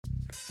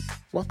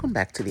Welcome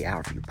back to the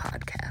Our View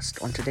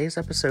podcast. On today's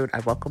episode, I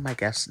welcome my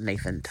guest,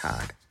 Nathan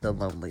Todd, the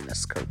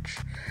loneliness coach.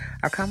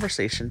 Our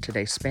conversation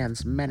today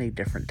spans many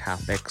different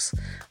topics.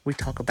 We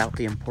talk about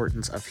the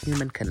importance of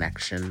human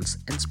connections,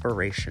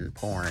 inspiration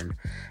porn,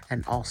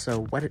 and also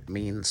what it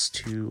means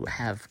to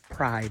have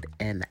pride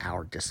in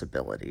our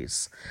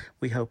disabilities.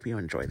 We hope you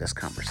enjoy this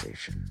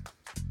conversation.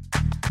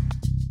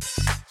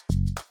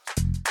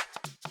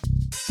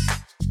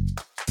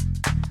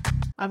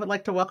 I would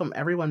like to welcome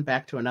everyone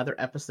back to another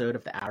episode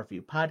of the Our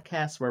View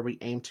podcast, where we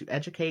aim to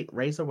educate,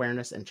 raise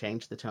awareness, and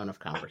change the tone of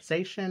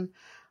conversation.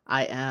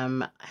 I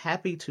am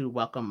happy to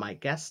welcome my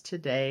guest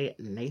today,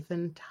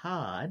 Nathan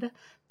Todd,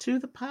 to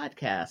the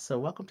podcast. So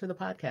welcome to the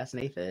podcast,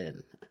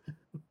 Nathan.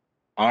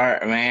 All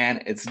right,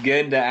 man. It's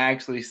good to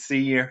actually see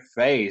your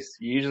face.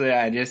 Usually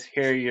I just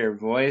hear your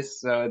voice,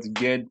 so it's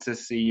good to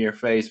see your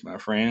face, my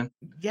friend.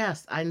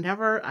 Yes, I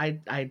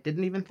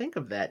didn't even think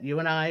of that. You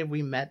and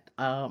we met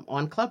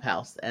on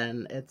Clubhouse,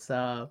 and it's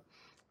a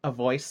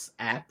voice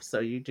app,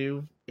 so you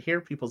do hear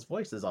people's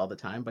voices all the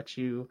time, but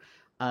you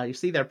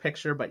see their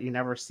picture, but you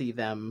never see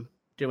them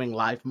doing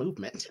live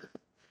movement.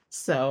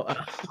 So,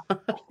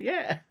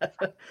 yeah.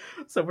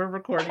 So we're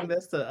recording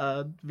this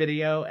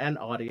video and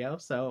audio.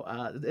 So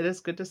it is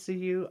good to see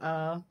you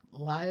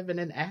live and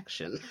in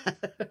action.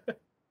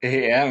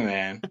 Yeah,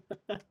 man.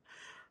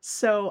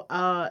 So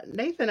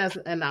Nathan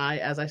and I,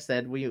 as I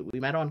said, we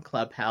met on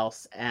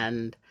Clubhouse,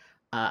 and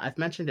I've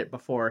mentioned it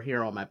before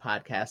here on my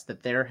podcast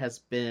that there has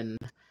been.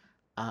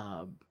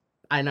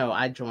 I know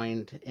I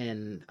joined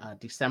in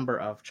December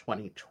of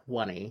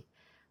 2020.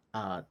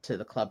 To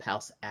the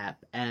Clubhouse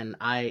app, and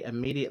I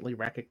immediately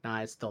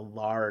recognized the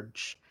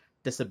large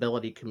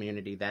disability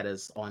community that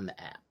is on the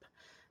app.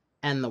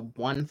 And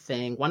one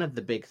of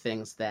the big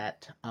things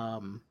that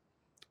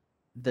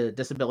the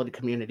disability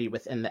community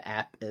within the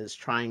app is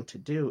trying to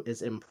do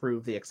is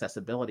improve the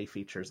accessibility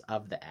features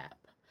of the app.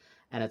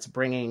 And it's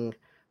bringing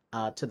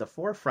to the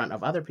forefront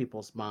of other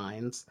people's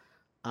minds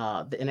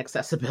the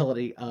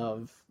inaccessibility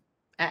of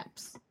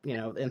apps,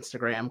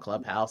 Instagram,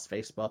 Clubhouse,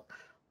 Facebook,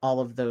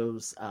 all of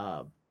those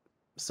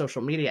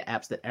social media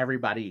apps that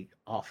everybody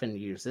often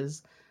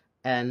uses,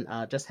 and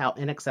just how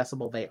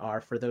inaccessible they are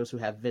for those who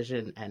have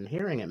vision and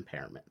hearing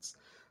impairments.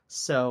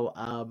 So,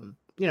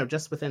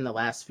 just within the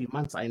last few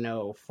months, I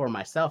know for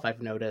myself,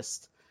 I've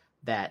noticed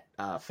that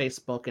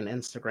Facebook and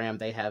Instagram,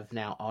 they have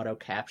now auto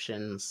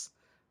captions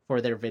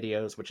for their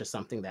videos, which is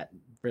something that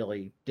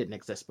really didn't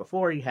exist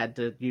before. You had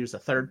to use a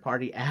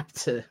third-party app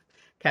to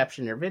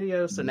caption your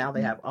videos. So now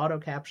they have auto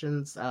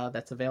captions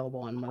that's available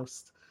on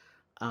most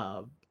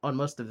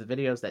of the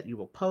videos that you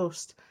will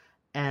post.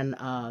 And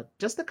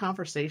just the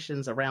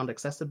conversations around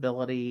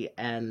accessibility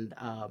and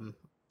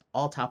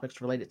all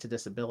topics related to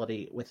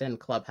disability within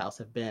Clubhouse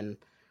have been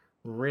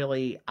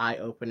really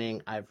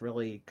eye-opening. I've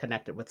really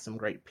connected with some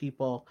great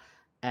people.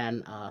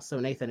 And so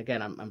Nathan,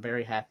 again, I'm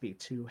very happy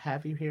to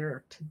have you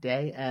here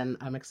today, and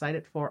I'm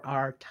excited for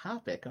our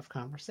topic of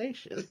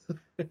conversation.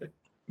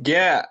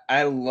 Yeah,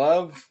 I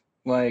love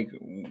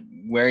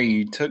where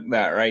you took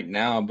that right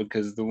now,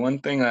 because the one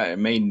thing that it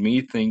made me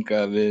think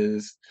of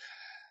is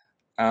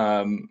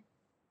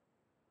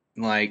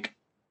like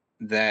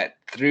that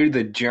through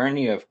the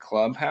journey of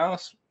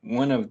Clubhouse,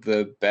 one of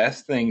the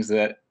best things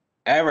that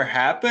ever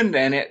happened,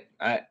 and it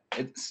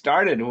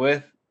started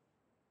with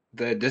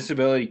the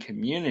disability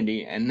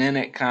community, and then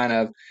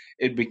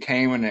it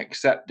became an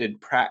accepted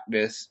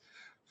practice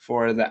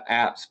for the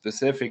app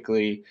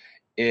specifically,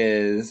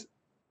 is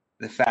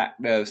the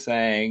fact of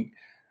saying,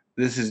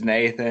 this is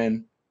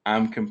Nathan,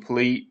 I'm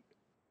complete.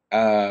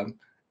 And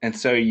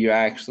so you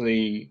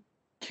actually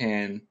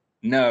can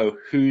know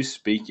who's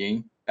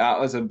speaking. That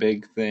was a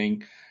big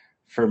thing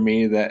for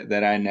me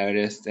that I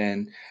noticed.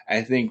 And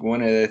I think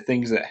one of the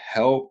things that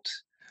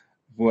helped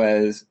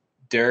was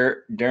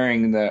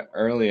during the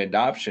early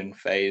adoption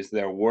phase,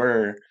 there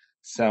were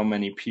so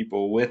many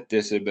people with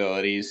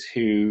disabilities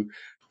who,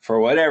 for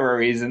whatever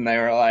reason, they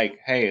were like,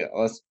 hey,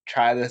 let's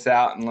try this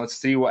out and let's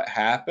see what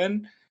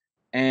happened.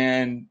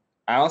 And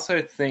I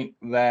also think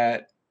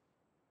that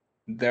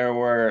there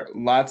were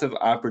lots of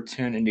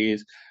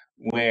opportunities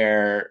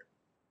where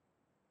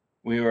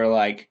we were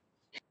like,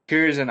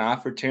 here's an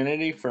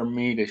opportunity for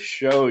me to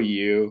show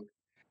you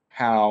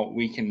how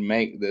we can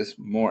make this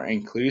more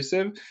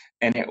inclusive.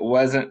 And it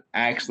wasn't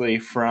actually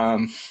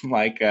from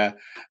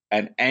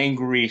an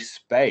angry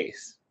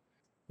space.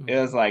 It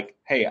was like,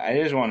 hey,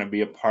 I just want to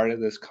be a part of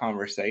this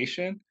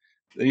conversation.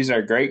 These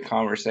are great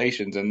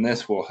conversations, and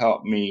this will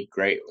help me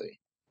greatly.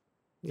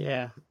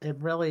 Yeah, it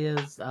really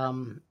is.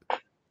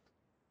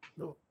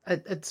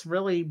 It's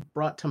really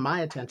brought to my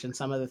attention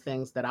some of the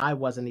things that I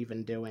wasn't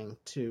even doing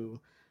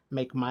to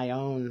make my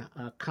own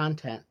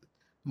content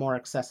more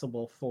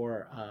accessible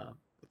for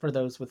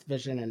those with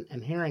vision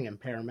and hearing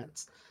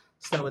impairments.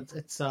 So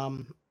it's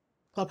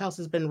Clubhouse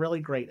has been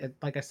really great.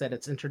 Like I said,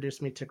 it's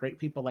introduced me to great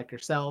people like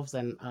yourselves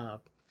and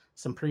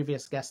some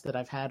previous guests that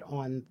I've had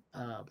on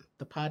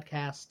the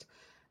podcast,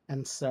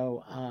 and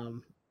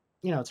so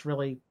it's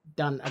really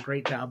done a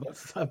great job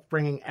of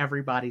bringing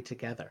everybody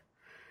together.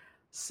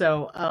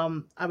 So,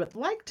 I would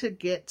like to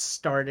get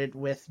started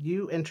with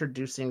you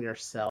introducing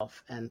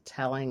yourself and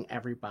telling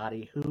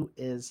everybody who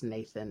is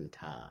Nathan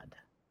Todd.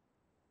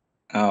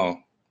 Oh,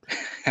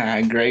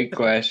 great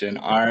question,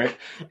 Art.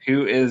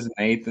 Who is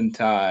Nathan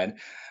Todd?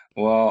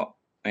 Well,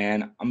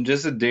 man, I'm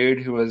just a dude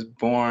who was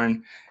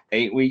born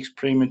 8 weeks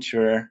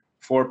premature,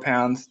 4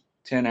 pounds,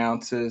 10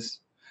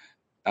 ounces,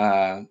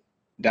 uh,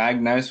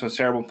 diagnosed with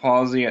cerebral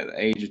palsy at the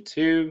age of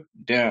 2,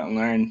 didn't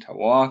learn to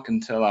walk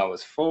until I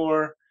was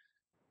 4.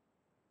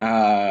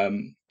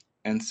 Um,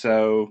 and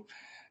so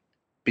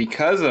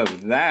because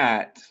of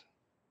that,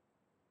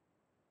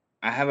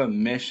 I have a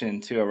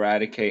mission to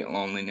eradicate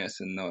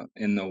loneliness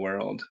in the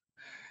world.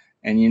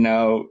 And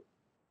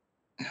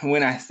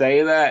when I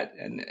say that,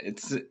 and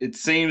it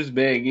seems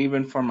big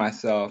even for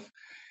myself,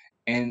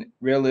 and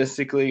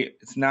realistically,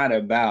 it's not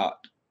about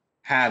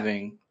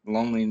having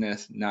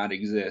loneliness not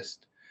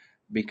exist,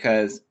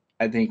 because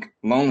I think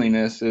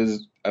loneliness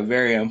is a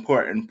very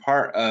important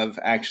part of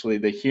actually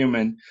the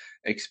human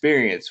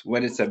experience.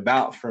 What it's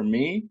about for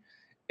me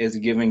is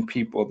giving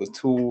people the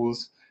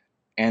tools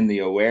and the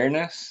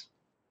awareness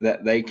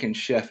that they can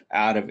shift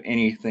out of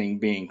anything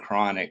being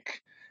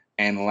chronic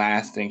and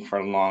lasting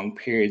for long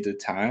periods of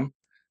time,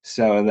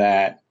 so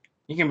that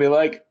you can be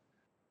like,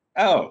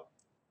 oh,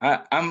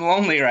 I'm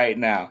lonely right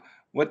now.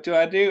 What do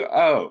I do?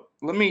 Oh,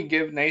 let me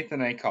give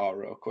Nathan a call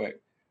real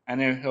quick. I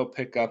know he'll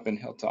pick up and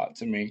he'll talk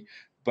to me.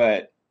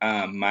 But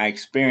my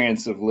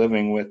experience of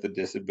living with a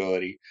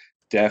disability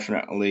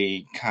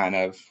definitely kind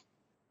of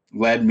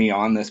led me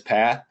on this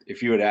path.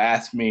 If you would have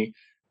asked me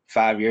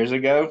 5 years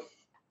ago,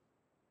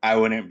 I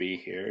wouldn't be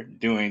here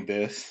doing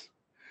this.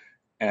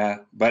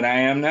 But I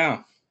am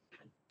now.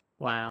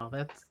 Wow,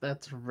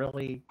 that's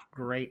really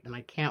great, and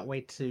I can't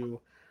wait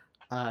to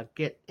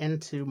get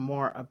into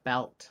more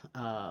about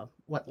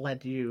what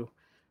led you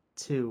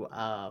to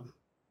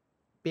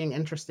being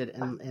interested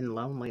in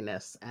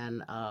loneliness.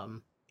 And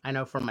I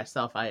know for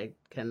myself, I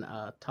can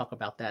talk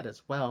about that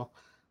as well,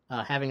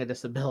 having a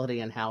disability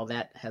and how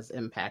that has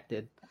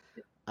impacted,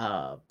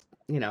 uh,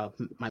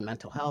 my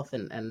mental health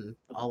and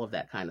all of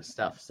that kind of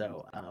stuff.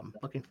 So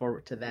looking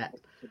forward to that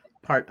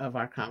part of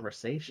our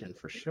conversation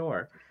for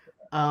sure.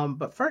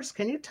 But first,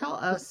 can you tell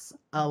us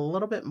a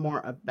little bit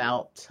more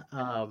about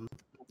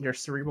your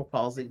cerebral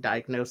palsy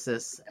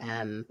diagnosis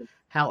and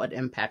how it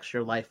impacts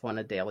your life on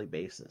a daily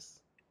basis?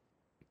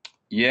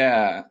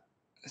 Yeah.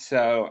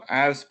 So I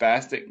have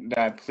spastic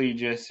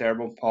diplegia,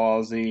 cerebral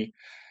palsy.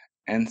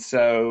 And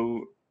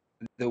so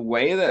the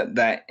way that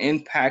that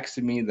impacts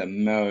me the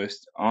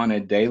most on a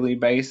daily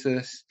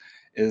basis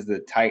is the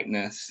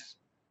tightness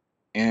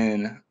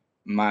in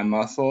my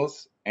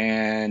muscles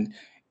and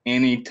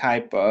any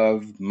type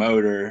of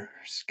motor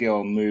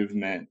skill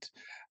movement,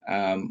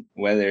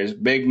 whether it's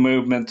big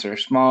movements or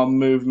small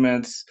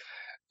movements.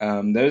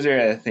 Those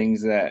are the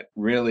things that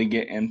really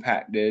get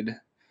impacted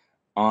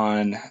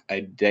on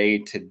a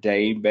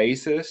day-to-day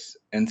basis.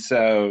 And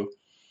so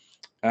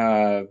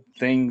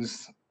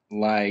things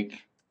like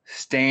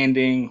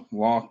standing,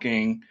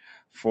 walking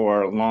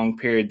for long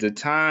periods of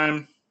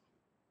time,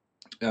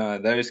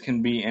 those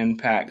can be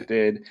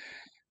impacted.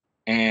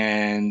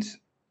 And,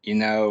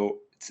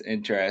 it's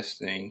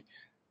interesting.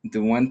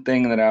 The one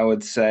thing that I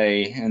would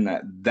say, and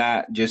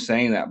that just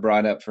saying that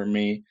brought up for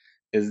me,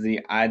 is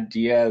the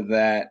idea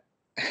that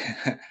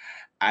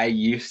I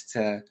used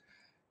to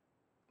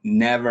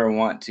never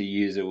want to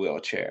use a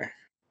wheelchair.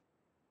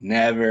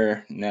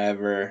 Never,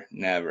 never,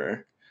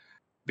 never.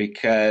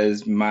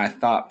 Because my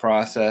thought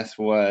process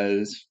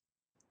was,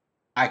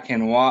 I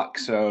can walk,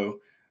 so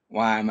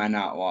why am I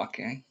not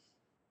walking?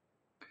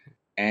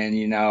 And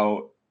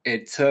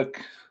it took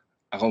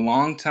a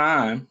long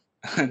time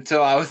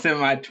until I was in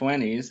my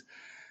 20s,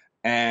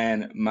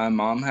 and my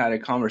mom had a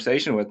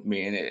conversation with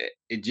me, and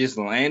it just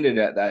landed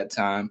at that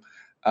time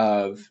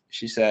of,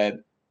 she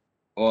said,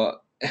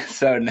 well,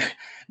 so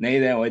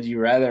Nathan, would you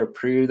rather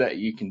prove that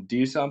you can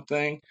do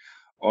something,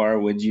 or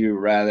would you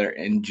rather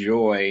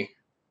enjoy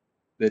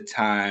the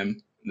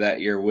time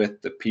that you're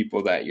with the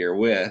people that you're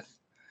with?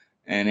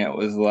 And it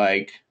was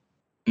like,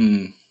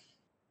 mm,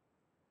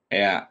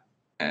 yeah,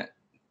 uh,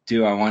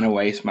 do I want to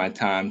waste my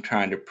time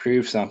trying to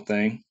prove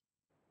something?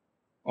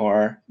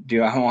 Or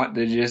do I want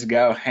to just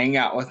go hang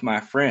out with my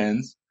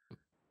friends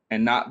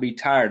and not be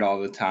tired all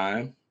the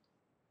time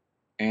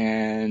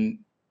and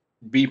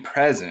be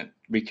present?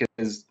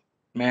 Because,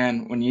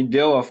 man, when you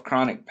deal with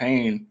chronic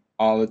pain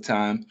all the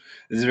time,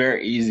 it's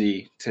very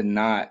easy to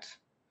not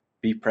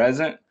be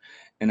present.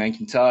 And I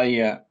can tell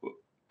you,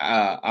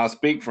 I'll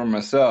speak for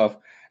myself,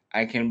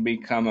 I can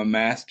become a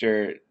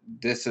master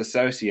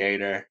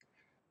disassociator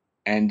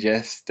and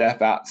just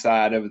step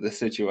outside of the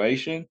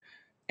situation.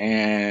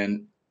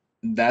 And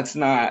that's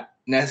not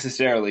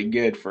necessarily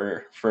good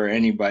for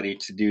anybody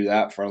to do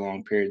that for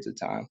long periods of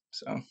time.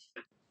 So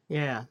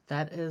Yeah,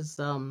 that is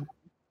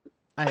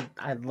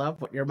I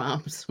love what your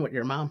mom's what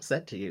your mom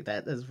said to you.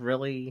 That is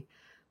really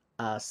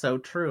so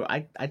true.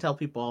 I tell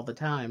people all the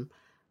time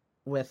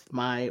with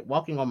my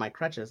walking on my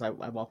crutches, I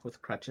walk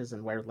with crutches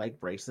and wear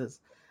leg braces.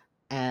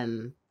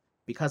 And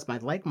because my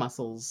leg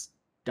muscles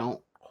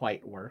don't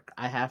quite work.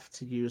 I have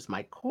to use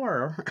my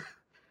core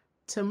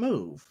to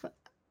move.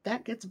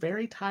 That gets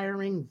very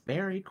tiring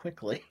very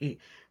quickly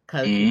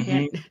because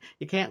Hmm.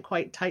 you can't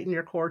quite tighten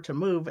your core to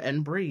move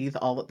and breathe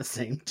all at the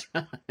same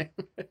time.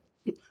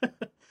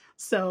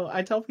 So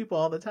I tell people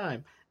all the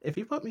time, if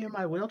you put me in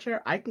my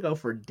wheelchair, I can go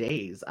for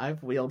days.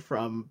 I've wheeled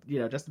from,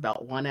 just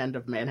about one end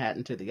of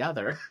Manhattan to the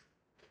other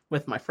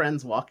with my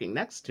friends walking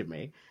next to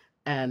me.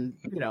 And,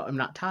 I'm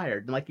not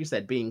tired. And like you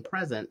said, being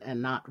present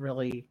and not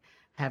really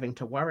having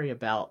to worry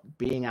about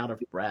being out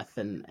of breath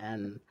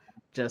and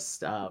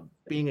just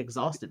being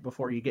exhausted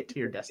before you get to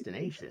your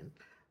destination.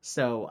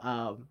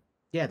 So,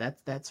 yeah,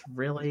 that's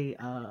really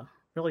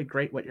really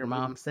great what your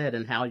mom said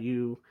and how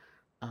you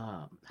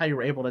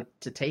were able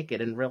to take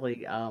it and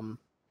really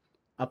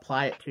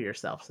apply it to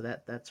yourself. So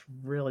that's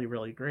really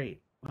really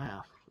great.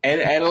 Wow.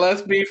 And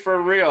let's be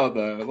for real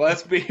though.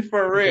 Let's be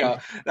for real.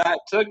 That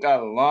took a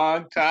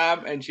long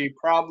time, and she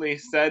probably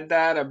said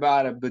that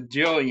about a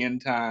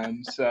bajillion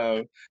times.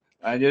 So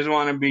I just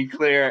want to be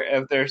clear.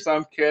 If there's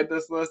some kid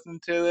that's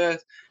listening to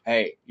this,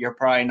 hey, you're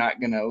probably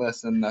not gonna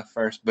listen the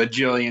first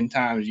bajillion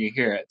times you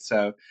hear it.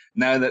 So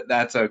know that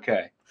that's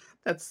okay.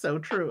 That's so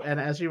true. And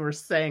as you were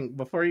saying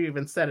before you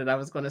even said it, I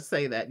was going to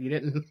say that you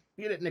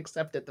didn't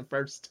accept it the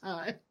first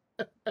time.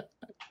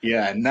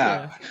 Yeah, no.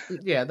 Yeah.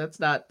 Yeah, that's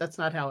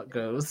not how it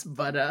goes,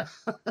 but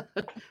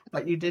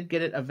but you did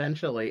get it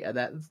eventually, and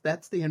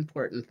that's the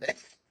important thing.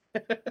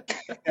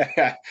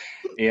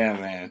 Yeah,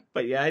 man.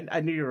 But yeah, I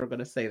knew you were going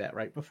to say that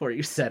right before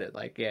you said it.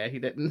 Like, yeah, he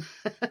didn't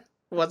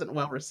wasn't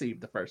well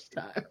received the first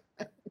time.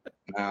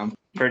 I'm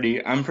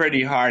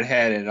pretty hard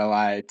headed a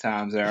lot of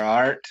times there,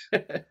 Art.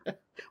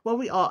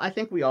 Well, I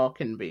think we all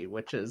can be,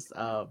 which is,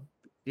 a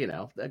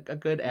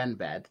good and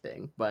bad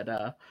thing.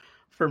 But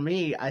for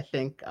me, I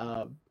think,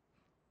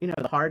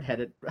 the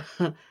hard-headed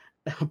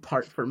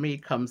part for me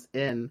comes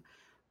in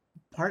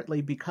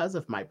partly because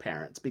of my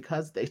parents,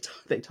 because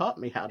they taught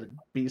me how to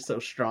be so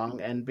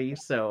strong and be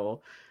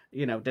so,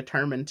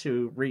 determined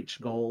to reach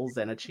goals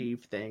and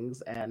achieve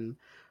things. And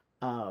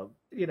so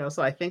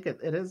I think it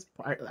is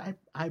part.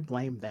 I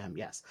blame them,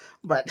 yes,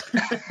 but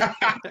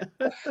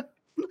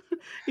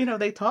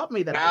they taught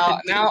me that I Now,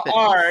 could do now, things.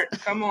 Art,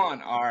 come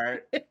on,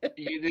 Art.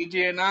 Did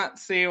you not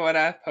see what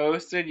I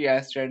posted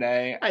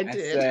yesterday? I I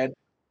did. said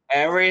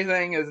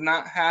everything is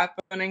not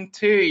happening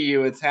to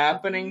you; it's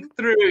happening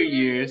through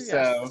you.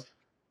 So Yes.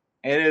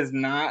 it is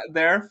not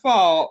their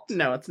fault.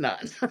 No, it's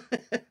not.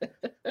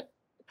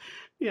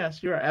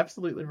 Yes, you are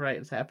absolutely right.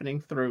 It's happening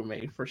through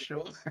me for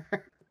sure.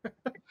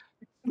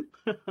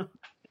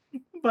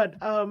 But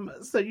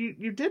so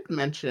you did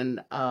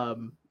mention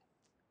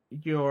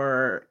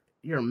your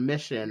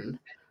mission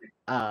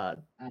uh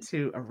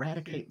to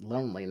eradicate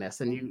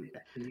loneliness, and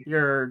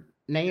your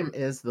name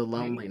is the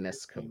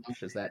Loneliness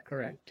Coach. Is that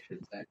correct?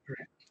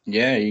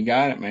 Yeah, you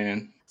got it,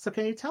 man. So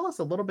can you tell us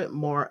a little bit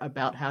more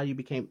about how you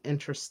became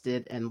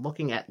interested in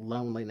looking at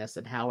loneliness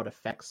and how it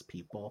affects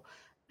people?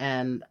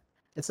 And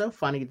it's so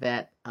funny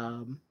that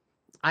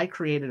I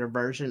created a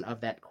version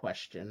of that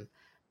question,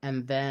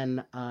 and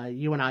then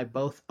you and I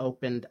both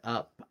opened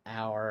up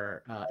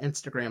our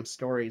Instagram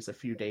stories a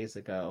few days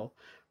ago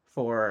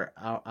for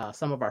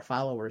some of our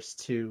followers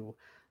to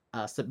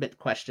submit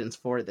questions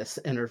for this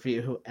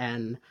interview,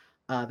 and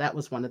that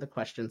was one of the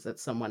questions that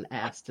someone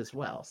asked as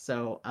well.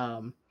 So,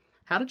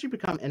 how did you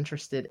become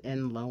interested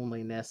in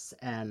loneliness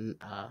and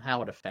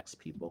how it affects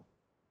people?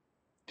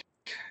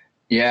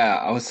 Yeah,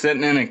 I was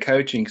sitting in a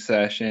coaching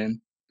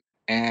session,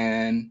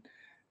 and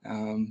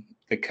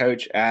the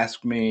coach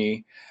asked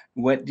me,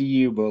 "What do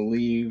you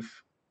believe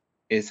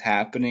is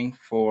happening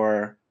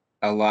for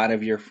a lot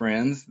of your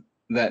friends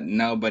that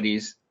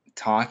nobody's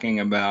talking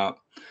about?"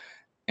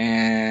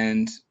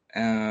 And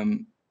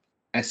um,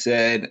 I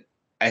said,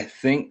 I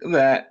think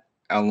that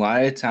a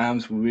lot of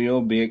times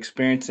we'll be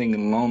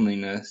experiencing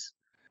loneliness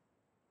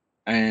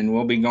and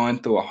we'll be going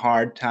through a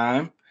hard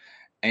time,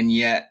 and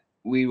yet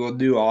we will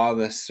do all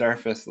the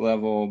surface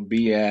level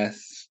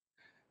BS,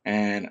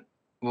 and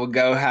we'll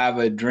go have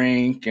a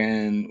drink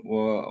and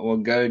we'll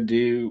go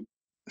do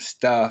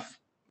stuff,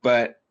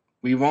 but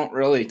we won't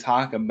really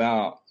talk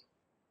about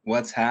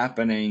what's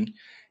happening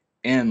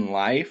in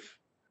life.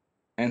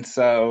 And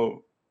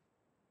so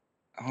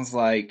I was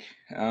like,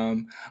 a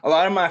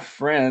lot of my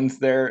friends,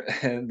 they're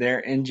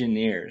they're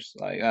engineers.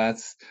 Like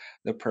that's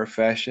the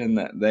profession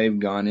that they've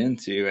gone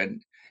into,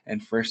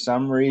 and for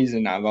some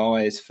reason, I've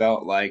always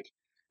felt like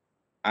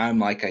I'm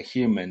like a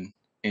human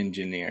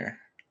engineer.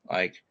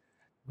 Like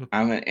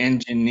I'm an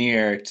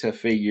engineer to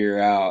figure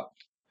out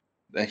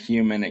the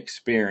human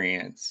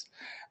experience.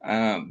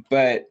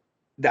 But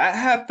that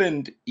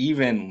happened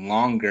even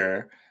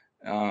longer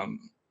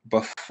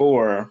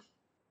before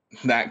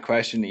that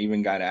question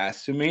even got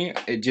asked to me.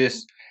 It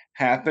just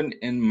happened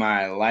in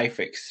my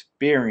life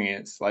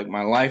experience. Like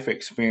my life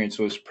experience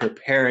was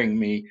preparing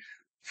me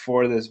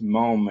for this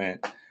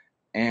moment.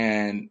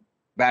 And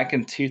back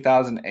in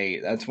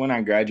 2008, that's when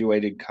I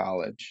graduated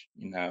college,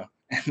 and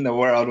the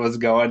world was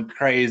going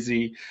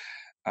crazy.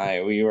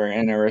 We were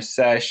in a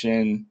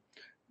recession,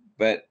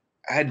 but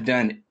I had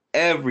done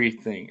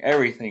everything.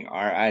 All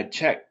right, I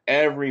checked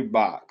every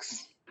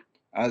box.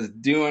 I was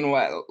doing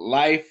what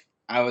life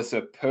I was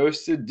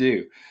supposed to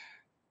do.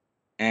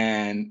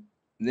 And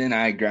then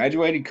I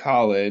graduated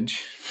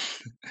college,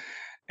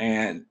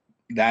 and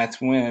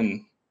that's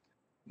when,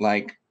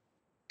 like,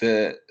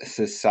 the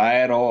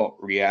societal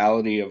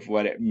reality of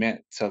what it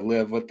meant to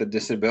live with a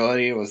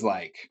disability was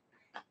like,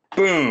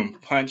 boom,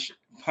 punched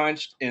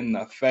in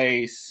the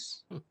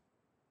face.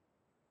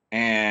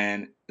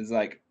 And it's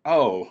like,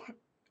 oh,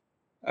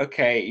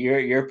 okay,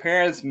 your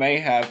parents may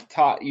have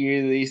taught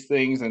you these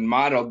things and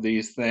modeled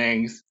these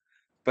things,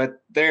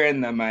 but they're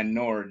in the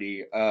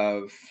minority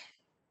of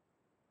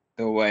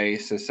the way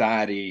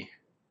society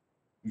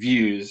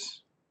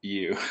views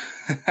you.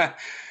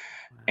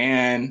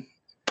 And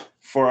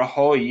for a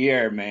whole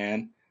year,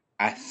 man,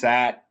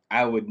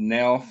 I would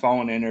nail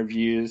phone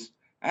interviews.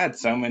 I had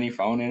so many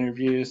phone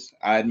interviews.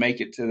 I'd make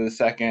it to the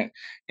second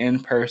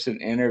in-person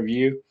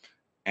interview,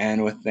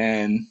 and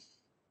within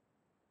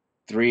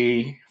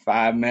 3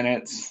 5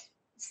 minutes,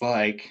 it's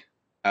like,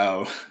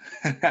 oh,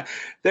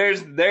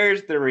 there's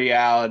the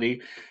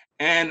reality.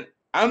 And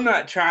I'm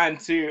not trying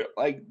to,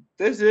 like,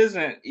 this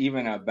isn't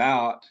even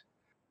about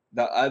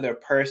the other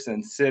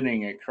person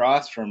sitting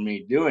across from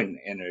me doing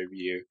the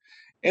interview.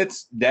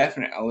 It's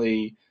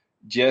definitely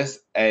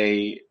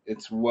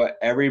it's what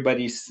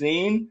everybody's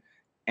seen.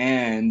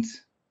 And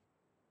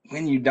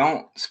when you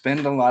don't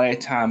spend a lot of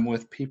time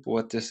with people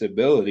with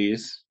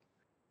disabilities,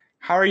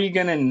 how are you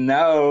going to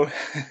know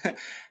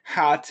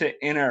how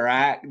to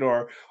interact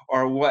or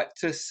what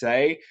to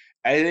say?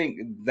 I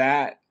think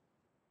that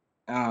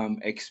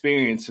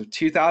experience of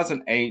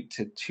 2008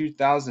 to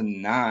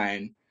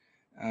 2009,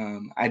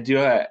 I do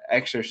an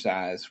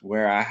exercise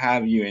where I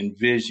have you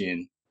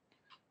envision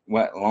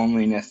what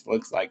loneliness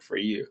looks like for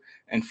you.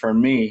 And for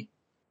me,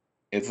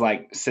 it's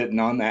like sitting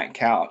on that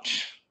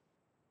couch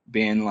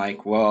being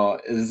like, well,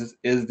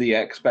 is the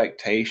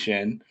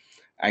expectation,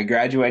 I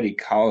graduated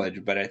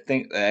college, but I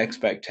think the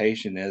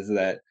expectation is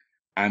that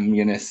I'm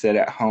going to sit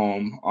at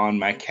home on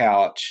my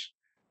couch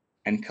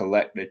and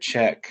collect a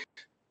check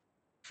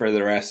for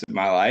the rest of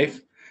my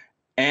life.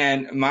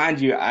 And mind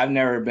you, I've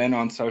never been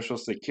on Social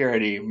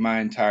Security my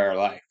entire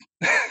life.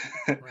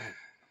 Right.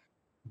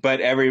 But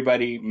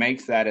everybody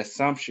makes that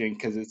assumption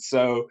because it's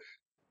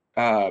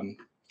um,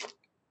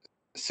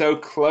 so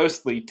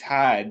closely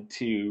tied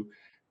to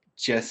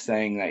just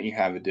saying that you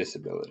have a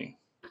disability.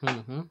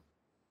 Mm-hmm.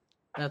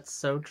 That's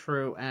so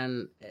true,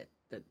 and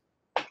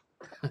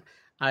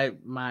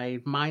my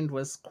mind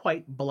was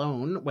quite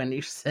blown when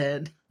you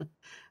said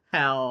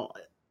how,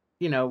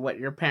 what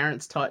your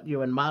parents taught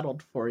you and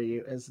modeled for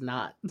you is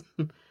not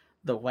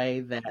the way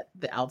that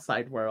the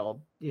outside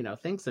world,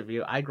 thinks of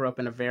you. I grew up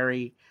in a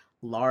very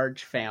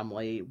large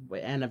family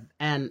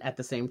and at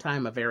the same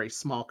time a very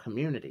small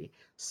community.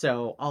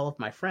 So all of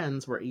my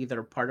friends were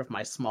either part of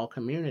my small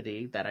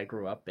community that I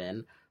grew up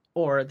in,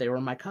 or they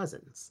were my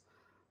cousins.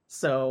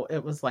 So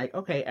it was like,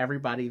 okay,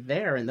 everybody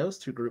there in those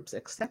two groups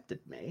accepted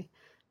me.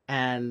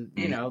 And,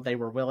 they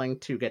were willing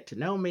to get to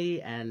know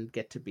me and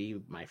get to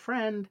be my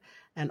friend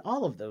and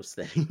all of those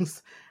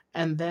things.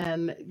 And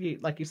then,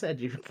 like you said,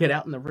 you get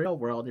out in the real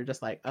world, you're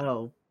just like,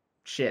 oh,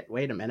 shit,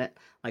 wait a minute.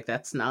 Like,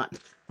 that's not.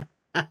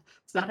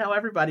 It's not how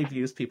everybody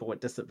views people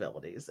with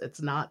disabilities.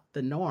 It's not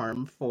the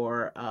norm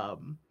for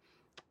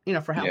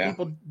for how Yeah.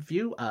 people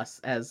view us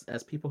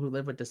as people who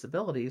live with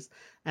disabilities.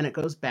 And it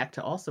goes back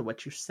to also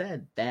what you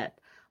said, that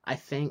I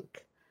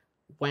think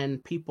when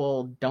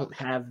people don't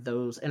have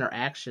those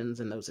interactions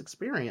and those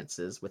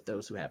experiences with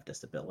those who have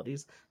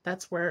disabilities,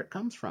 that's where it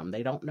comes from.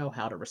 They don't know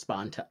how to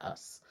respond to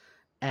us.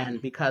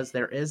 And because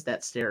there is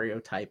that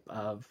stereotype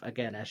of,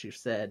 again, as you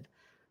said,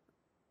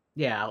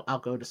 yeah, I'll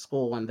go to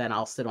school and then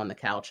I'll sit on the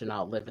couch and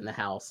I'll live in the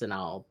house and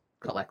I'll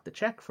collect the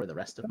check for the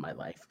rest of my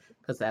life,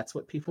 because that's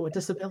what people with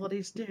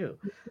disabilities do.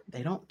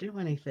 They don't do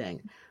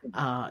anything,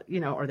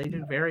 or they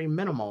do very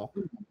minimal.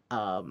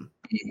 Um,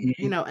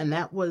 and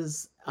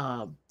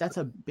that's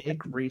a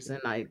big reason.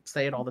 I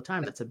say it all the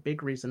time. That's a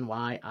big reason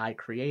why I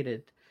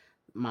created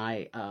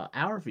my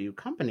Our View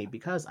company,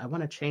 because I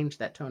want to change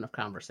that tone of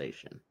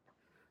conversation.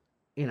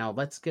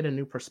 Let's get a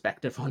new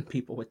perspective on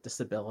people with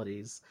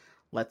disabilities.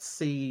 Let's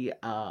see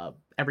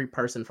every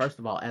person, first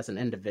of all, as an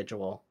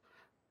individual.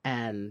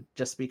 And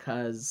just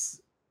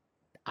because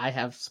I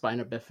have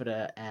spina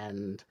bifida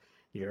and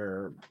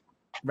your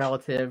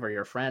relative or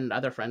your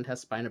other friend has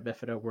spina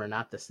bifida, we're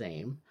not the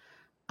same.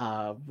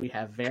 We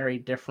have very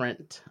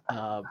different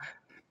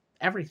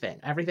everything.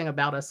 Everything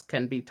about us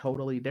can be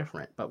totally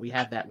different, but we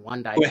have that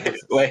one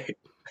diagnosis. Wait.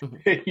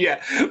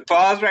 Yeah,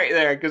 pause right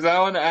there, because I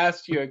want to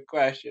ask you a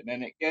question,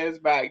 and it goes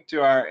back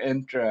to our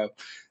intro.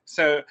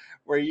 So,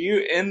 were you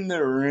in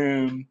the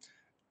room?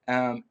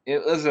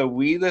 It was a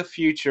We the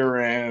Future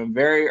room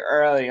very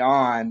early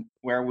on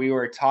where we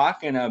were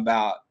talking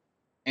about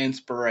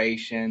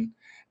inspiration.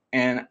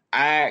 And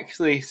I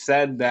actually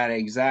said that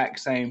exact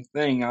same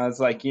thing. I was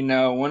like,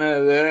 one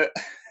of the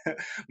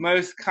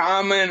most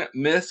common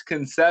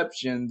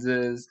misconceptions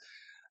is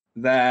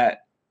that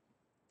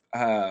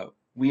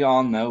we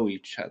all know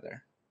each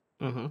other.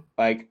 Mm-hmm.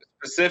 like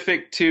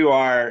specific to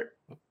our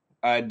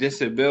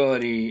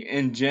disability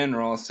in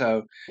general.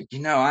 So,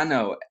 I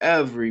know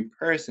every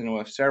person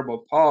with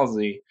cerebral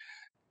palsy,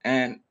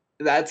 and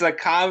that's a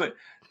common.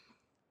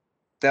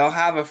 They'll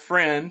have a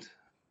friend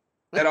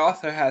that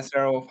also has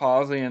cerebral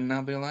palsy, and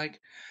they'll be like,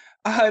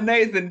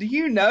 Nathan, do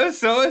you know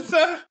so and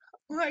so?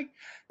 I'm like,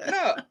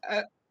 no.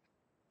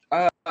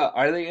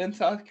 Are they in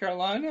South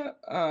Carolina?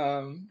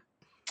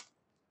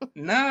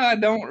 No, I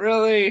don't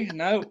really.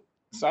 Nope.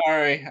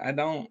 Sorry, I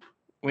don't.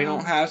 We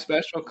don't Uh, have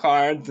special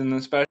cards in the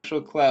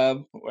special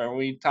club where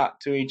we talk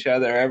to each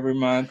other every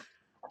month.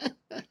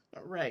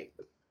 right.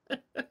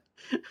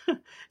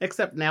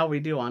 Except now we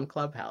do on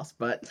Clubhouse,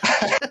 but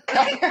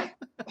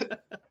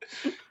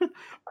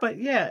but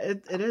yeah,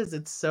 it is.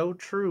 It's so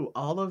true.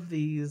 All of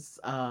these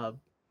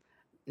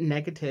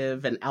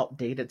negative and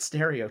outdated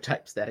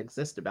stereotypes that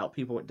exist about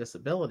people with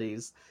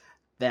disabilities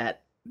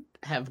that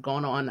have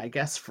gone on, I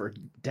guess, for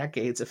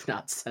decades, if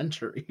not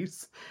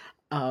centuries,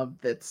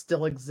 that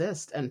still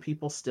exist, and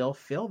people still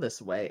feel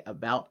this way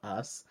about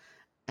us.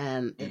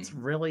 And Mm.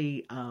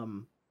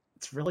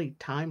 it's really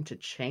time to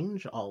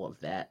change all of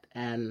that.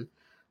 And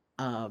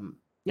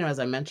as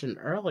I mentioned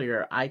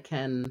earlier, I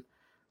can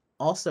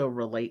also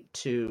relate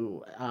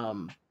to,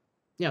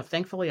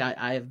 thankfully,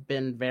 I have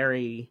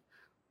been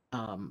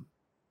um,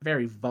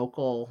 very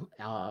vocal,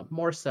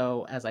 more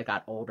so as I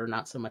got older,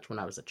 not so much when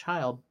I was a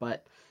child.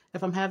 But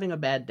if I'm having a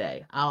bad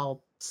day,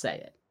 I'll say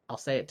it. I'll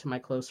say it to my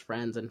close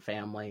friends and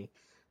family,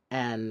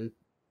 and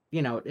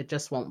it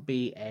just won't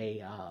be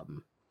a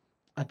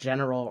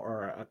general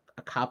or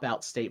a cop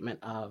out statement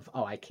of,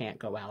 oh, I can't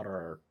go out,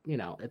 or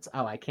it's,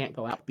 oh, I can't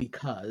go out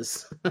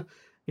because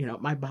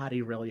my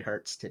body really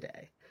hurts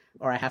today,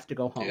 or I have to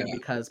go Yeah. home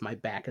because my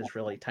back is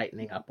really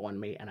tightening up on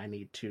me and I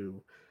need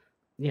to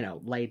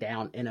lay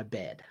down in a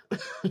bed.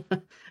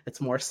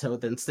 It's more so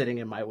than sitting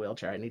in my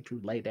wheelchair. I need to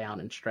lay down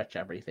and stretch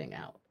everything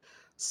out.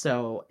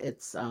 So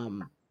it's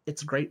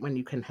great when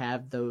you can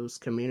have those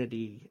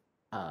communities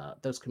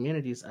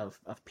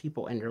of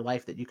people in your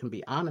life that you can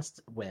be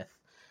honest with,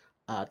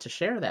 to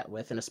share that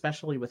with, and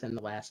especially within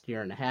the last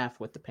year and a half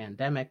with the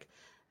pandemic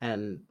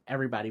and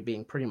everybody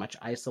being pretty much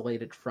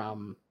isolated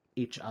from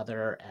each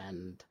other.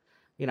 And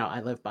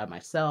I live by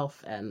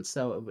myself, and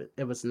so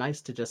it was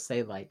nice to just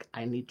say, like,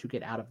 I need to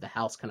get out of the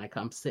house. Can I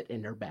come sit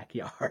in your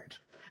backyard?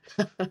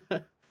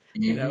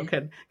 Hmm.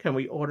 Can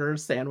we order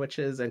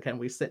sandwiches and can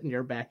we sit in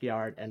your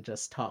backyard and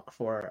just talk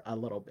for a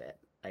little bit?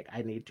 Like,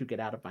 I need to get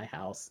out of my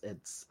house.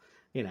 It's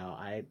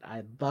I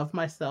love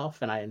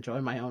myself and I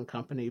enjoy my own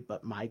company,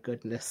 but my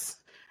goodness,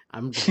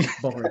 I'm just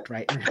bored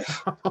right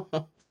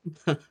now.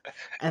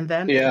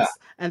 Yeah.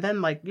 And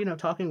then, like,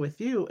 talking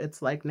with you,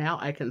 it's like now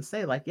I can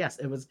say, like, yes,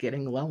 it was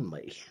getting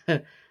lonely.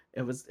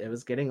 It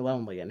was getting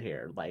lonely in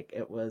here. Like,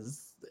 it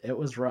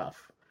was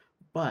rough.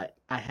 But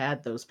I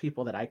had those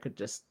people that I could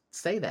just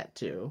say that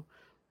to.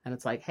 And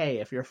it's like, hey,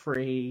 if you're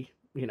free,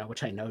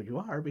 which I know you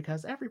are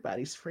because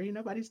everybody's free,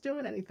 nobody's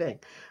doing anything.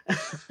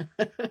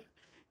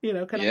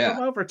 Can I Yeah. come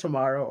over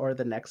tomorrow or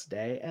the next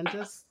day and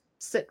just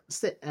sit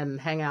and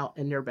hang out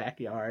in your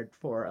backyard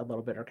for a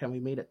little bit, or can we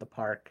meet at the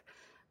park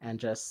and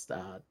just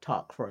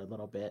talk for a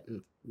little bit?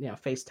 And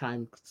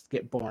FaceTime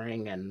get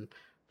boring and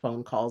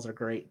phone calls are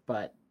great,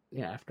 but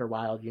after a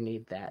while you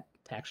need that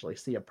to actually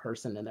see a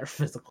person in their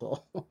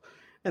physical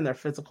in their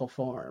physical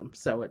form.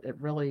 So it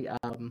really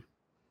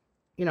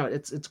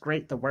it's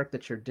great the work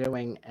that you're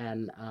doing,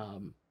 and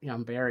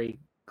I'm very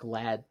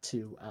glad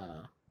to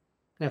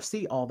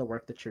see all the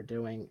work that you're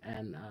doing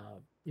and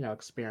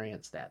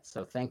experience that.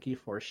 So thank you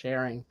for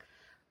sharing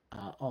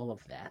all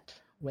of that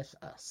with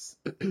us.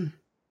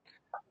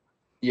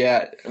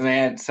 Yeah,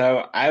 man.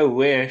 So I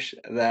wish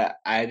that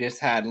I just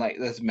had like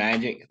this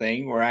magic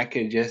thing where I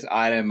could just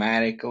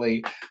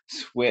automatically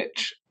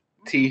switch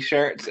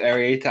t-shirts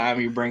every time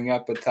you bring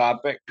up a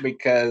topic,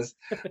 because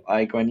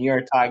like when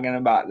you're talking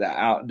about the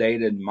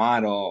outdated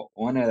model,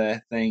 one of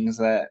the things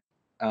that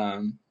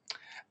um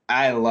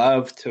I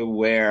love to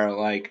wear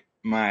like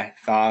my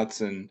thoughts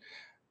and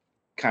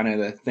kind of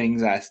the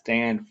things I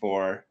stand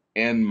for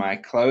in my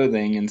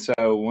clothing. And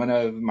so one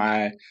of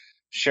my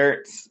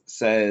shirts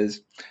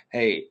says,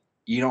 hey,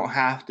 you don't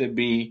have to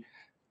be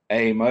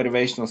a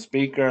motivational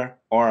speaker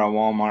or a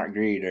Walmart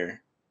greeter.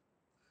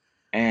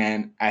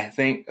 And I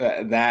think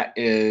that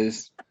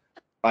is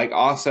like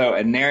also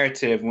a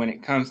narrative when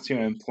it comes to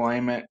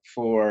employment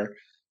for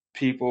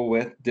people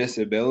with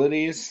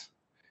disabilities,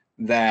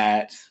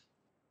 that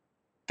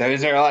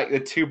those are like the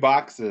two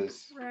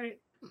boxes Right.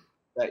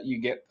 that you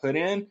get put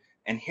in.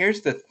 And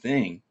here's the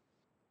thing,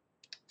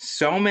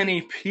 so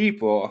many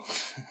people,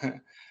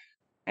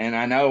 and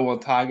I know we'll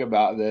talk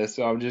about this,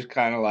 so I'm just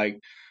kind of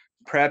like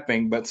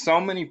prepping, but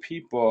so many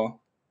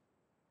people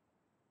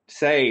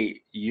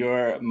say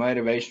you're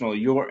motivational,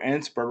 you're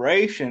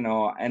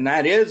inspirational, and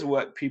that is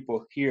what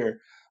people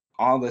hear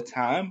all the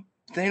time.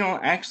 They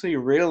don't actually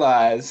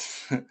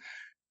realize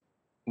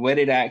what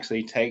it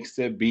actually takes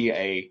to be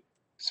a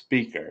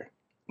speaker,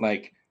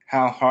 like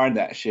how hard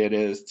that shit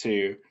is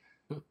to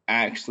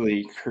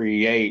actually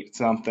create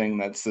something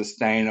that's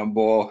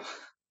sustainable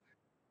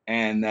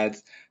and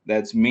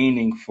that's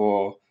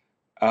meaningful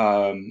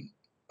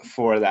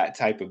for that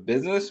type of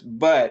business.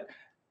 But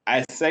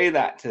I say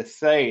that to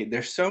say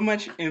there's so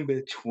much in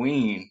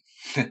between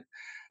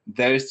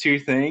those two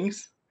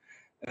things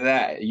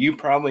that you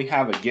probably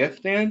have a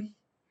gift in,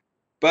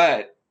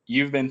 but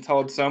you've been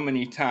told so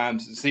many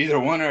times it's either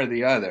one or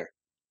the other.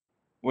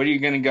 What are you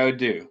going to go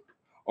do?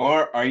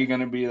 Or are you going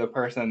to be the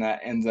person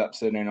that ends up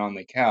sitting on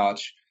the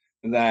couch?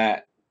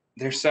 That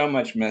there's so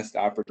much missed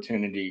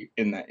opportunity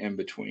in that in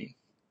between.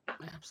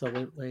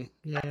 Absolutely.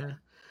 Yeah.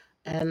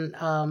 And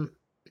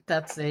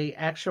that's a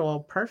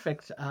actual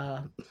perfect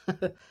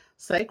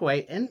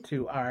segue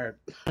into our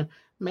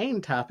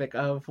main topic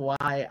of why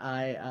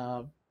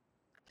I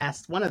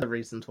asked one of the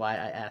reasons why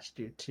I asked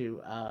you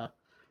to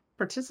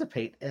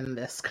participate in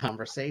this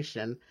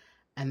conversation,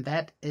 and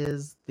that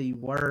is the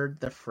word,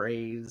 the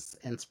phrase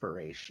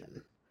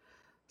inspiration.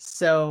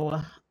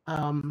 So,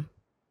 um,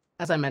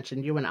 as I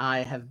mentioned, you and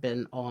I have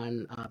been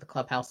on the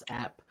Clubhouse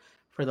app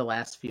for the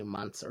last few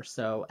months or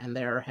so, and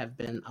there have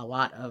been a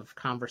lot of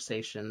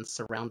conversations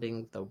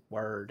surrounding the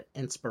word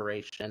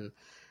inspiration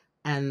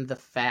and the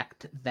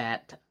fact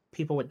that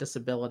people with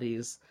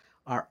disabilities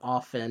are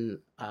often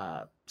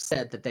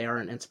said that they are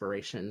an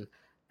inspiration.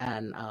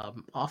 And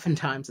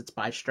oftentimes it's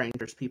by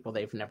strangers, people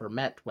they've never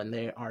met, when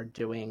they are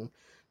doing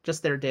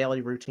just their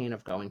daily routine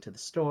of going to the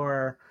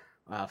store,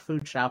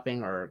 food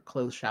shopping, or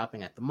clothes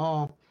shopping at the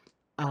mall.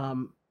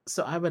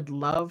 So I would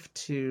love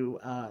to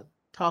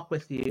talk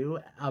with you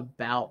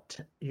about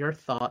your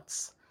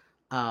thoughts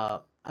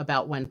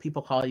about when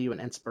people call you an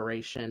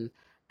inspiration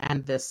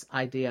and this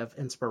idea of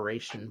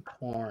inspiration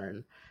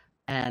porn,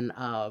 and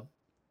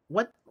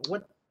what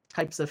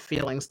types of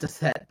feelings does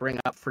that bring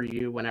up for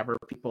you whenever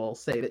people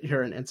say that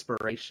you're an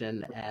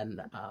inspiration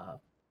and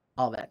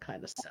all that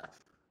kind of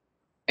stuff.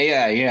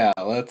 Yeah.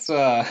 Let's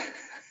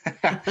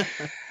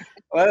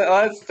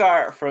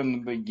start from the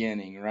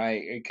beginning,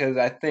 right? Because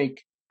I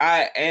think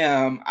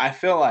I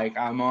feel like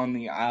I'm on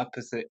the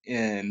opposite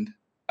end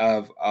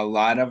of a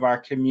lot of our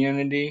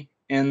community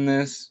in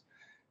this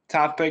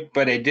topic,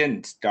 but it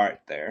didn't start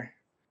there.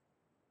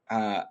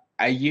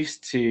 I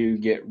used to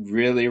get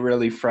really,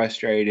 really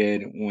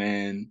frustrated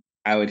when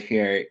I would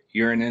hear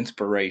you're an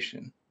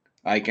inspiration.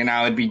 Like, and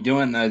I would be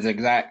doing those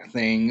exact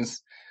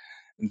things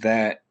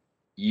that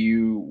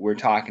you were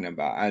talking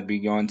about. I'd be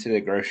going to the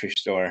grocery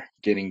store,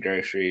 getting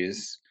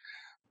groceries,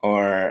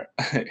 or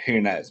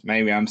who knows,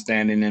 maybe I'm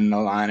standing in the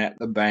line at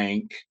the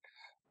bank,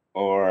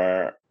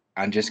 or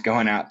I'm just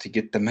going out to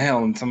get the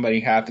mail and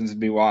somebody happens to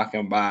be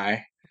walking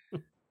by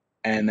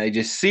and they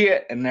just see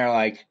it and they're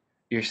like,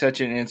 you're such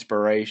an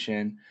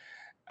inspiration.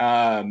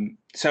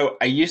 So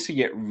I used to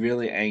get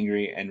really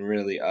angry and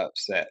really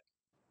upset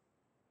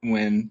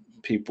when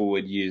people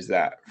would use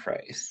that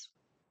phrase.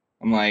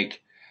 I'm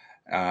like,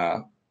 uh,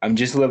 I'm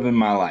just living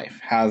my life.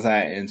 How's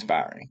that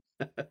inspiring?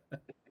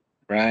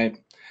 Right?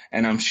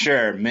 And I'm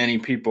sure many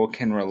people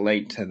can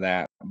relate to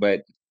that.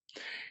 But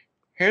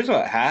here's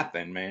what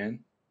happened,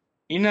 man.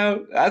 You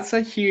know, that's a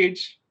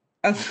huge,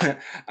 that's,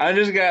 I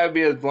just gotta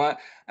be as blunt.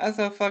 That's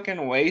a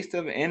fucking waste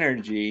of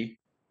energy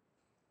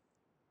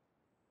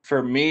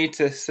for me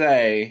to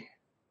say,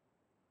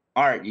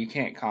 Art, you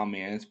can't call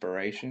me an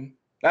inspiration.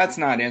 That's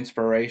not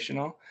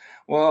inspirational.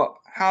 Well,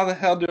 how the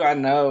hell do I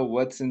know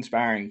what's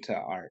inspiring to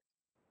Art?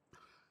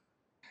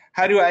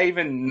 How do I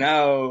even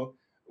know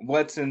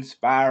what's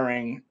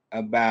inspiring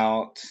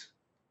about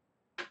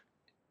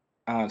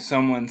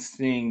someone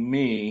seeing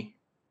me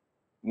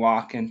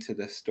walk into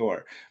the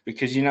store?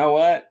 Because you know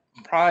what?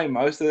 Probably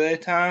most of the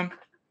time,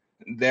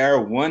 they're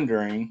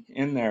wondering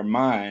in their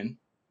mind,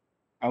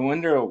 I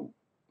wonder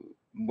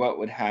what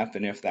would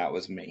happen if that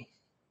was me.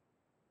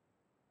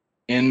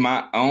 In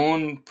my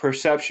own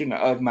perception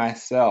of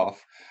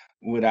myself,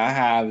 would I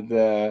have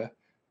the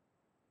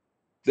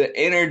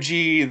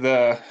energy,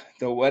 the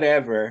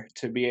whatever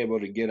to be able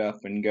to get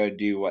up and go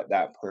do what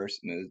that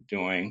person is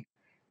doing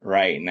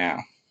right now?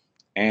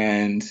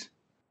 And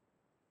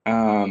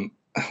um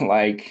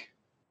like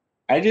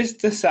I just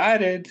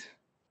decided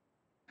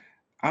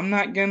I'm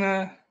not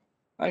gonna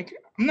I'm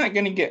not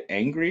gonna get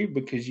angry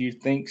because you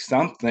think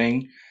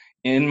something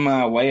in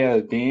my way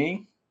of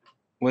being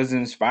was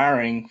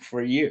inspiring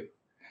for you.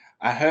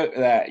 I hope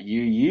that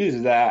you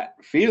use that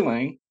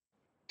feeling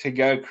to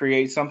go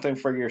create something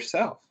for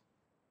yourself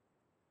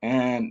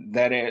and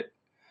that it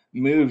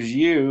moves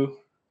you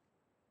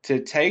to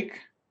take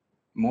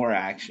more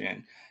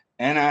action.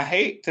 And I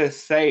hate to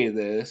say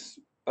this,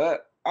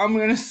 but I'm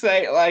going to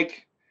say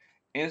like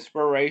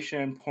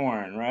inspiration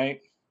porn,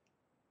 right?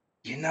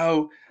 You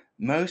know,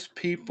 most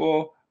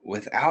people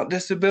without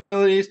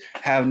disabilities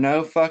have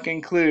no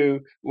fucking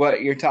clue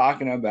what you're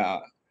talking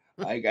about.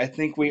 Like, I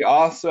think we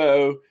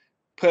also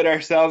put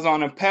ourselves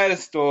on a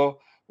pedestal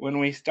when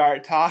we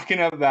start talking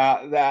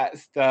about that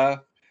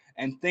stuff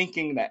and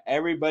thinking that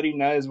everybody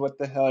knows what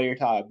the hell you're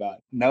talking about.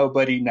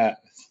 Nobody knows.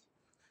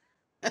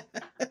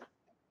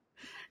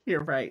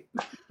 You're right.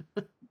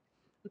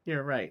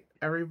 You're right.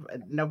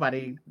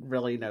 Nobody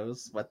really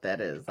knows what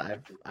that is.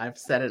 I've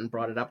said it and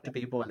brought it up to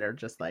people, and they're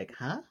just like,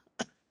 "Huh?"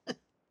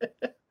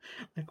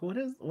 Like, what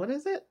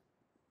is it?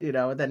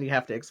 And then you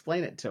have to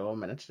explain it to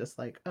them, and it's just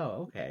like,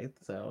 oh, okay.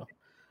 So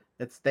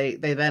it's they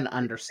then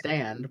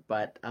understand,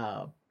 but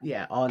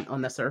yeah,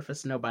 on the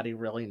surface, nobody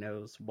really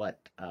knows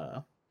what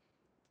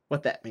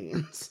that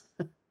means.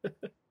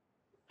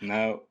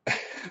 No.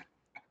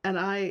 And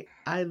I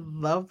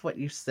love what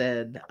you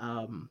said.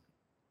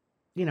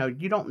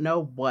 You don't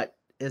know what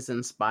is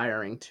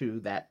inspiring to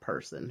that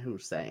person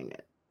who's saying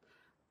it.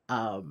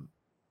 Um,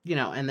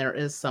 and there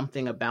is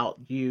something about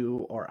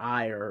you or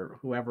I or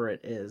whoever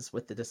it is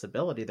with the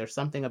disability. There's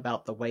something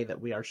about the way that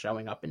we are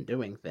showing up and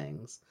doing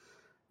things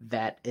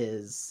that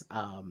is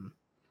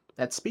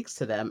that speaks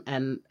to them.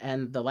 And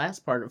the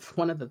last part of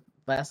one of the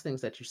last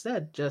things that you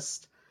said,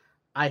 just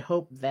I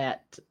hope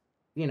that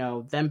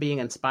them being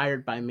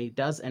inspired by me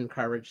does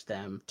encourage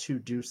them to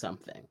do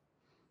something,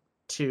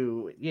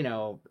 to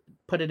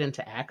put it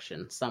into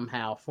action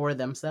somehow for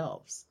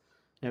themselves.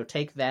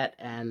 Take that,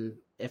 and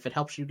if it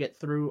helps you get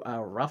through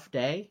a rough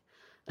day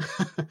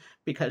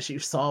because you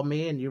saw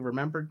me and you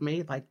remembered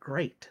me, like,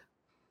 great,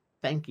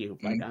 thank you.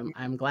 Like, Mhm.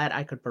 I'm glad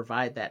I could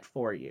provide that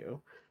for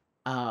you.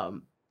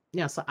 um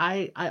so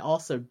I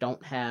also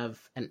don't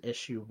have an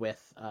issue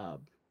with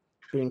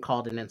being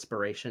called an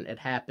inspiration. It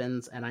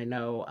happens, and I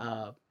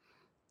know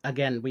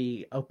again,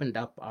 we opened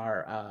up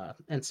our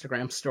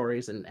Instagram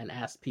stories and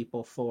asked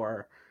people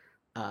for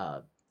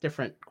uh,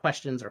 different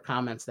questions or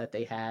comments that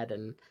they had,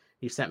 and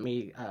you sent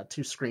me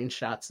two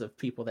screenshots of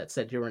people that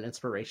said you were an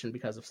inspiration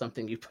because of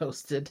something you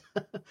posted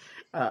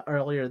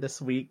earlier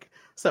this week.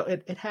 So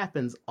it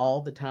happens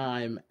all the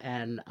time,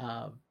 and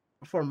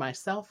for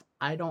myself,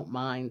 I don't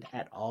mind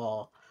at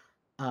all.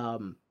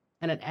 Um,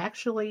 and it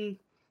actually,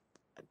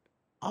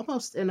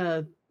 almost in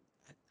a,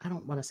 I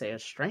don't want to say a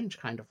strange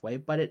kind of way,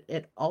 but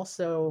it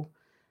also,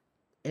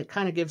 it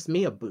kind of gives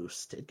me a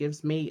boost. It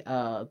gives me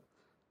a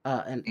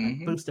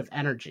Mhm. boost of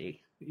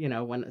energy,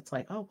 when it's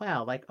like, oh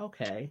wow, like,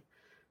 okay,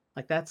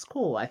 like, that's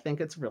cool. I think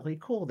it's really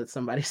cool that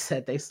somebody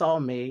said they saw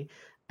me.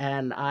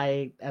 And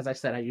as I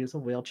said, I use a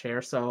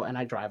wheelchair, and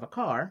I drive a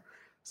car.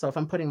 So if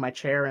I'm putting my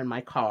chair in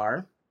my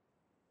car,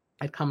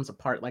 it comes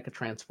apart like a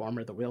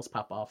transformer. The wheels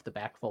pop off, the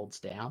back folds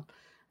down,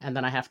 and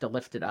then I have to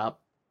lift it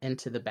up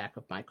into the back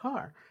of my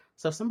car.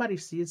 So if somebody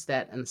sees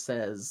that and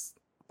says,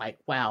 like,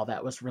 wow,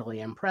 that was really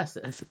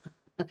impressive,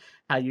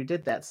 how you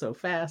did that so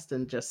fast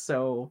and just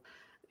so,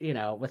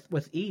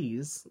 with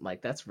ease,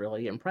 like, that's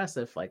really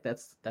impressive. Like,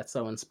 that's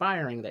so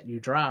inspiring that you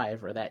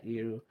drive or that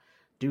you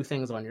do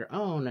things on your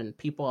own. And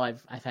people,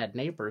 I've had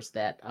neighbors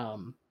that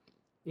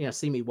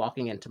see me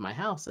walking into my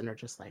house and are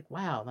just like,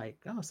 wow, like,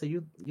 oh, so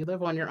you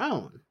live on your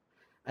own.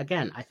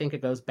 Again, I think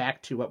it goes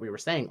back to what we were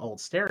saying,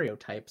 old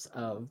stereotypes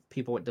of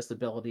people with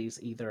disabilities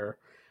either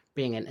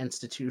being in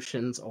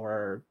institutions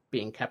or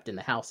being kept in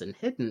the house and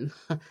hidden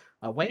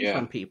away Yeah.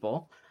 from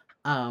people.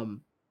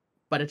 Um,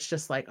 but it's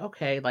just like,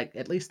 okay, like,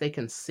 at least they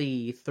can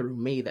see through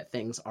me that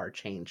things are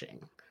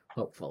changing,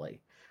 hopefully.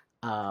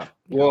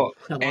 Well,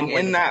 A and long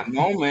way to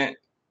go.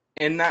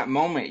 in that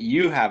moment,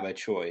 you have a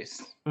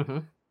choice. Hmm.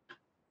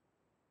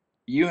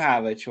 You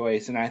have a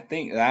choice, and I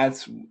think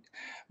that's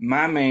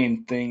my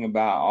main thing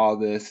about all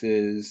this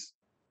is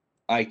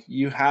like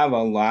you have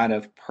a lot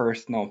of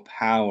personal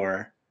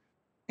power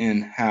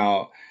in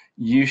how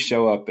you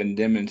show up and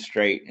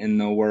demonstrate in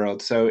the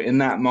world. So in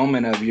that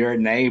moment of your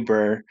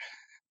neighbor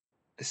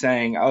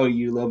saying, "Oh,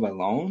 you live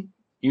alone,"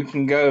 you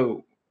can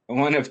go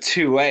one of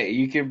two ways.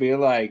 You can be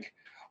like,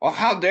 "Well,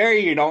 how dare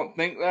you don't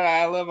think that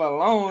I live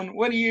alone?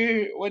 What are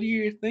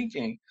you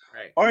thinking?"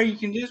 Right. Or you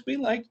can just be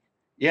like,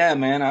 "Yeah,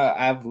 man,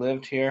 I've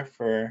lived here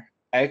for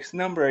X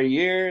number of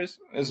years.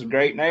 It's a Hmm.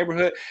 great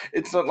neighborhood."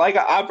 It's like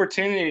an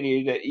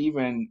opportunity to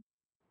even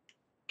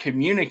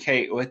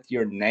communicate with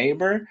your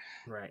neighbor.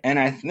 Right. And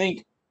I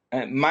think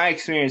my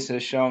experience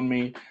has shown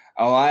me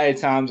a lot of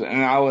times,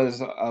 and I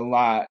was a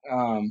lot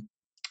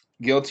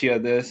guilty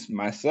of this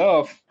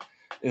myself,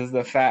 is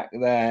the fact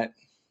that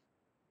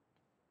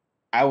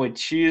I would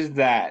choose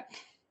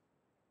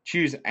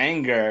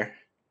anger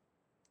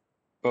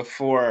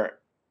before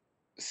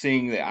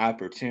seeing the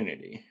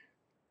opportunity.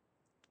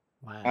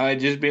 I Wow. would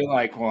just be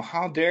like, well,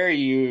 how dare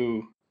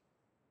you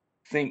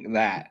think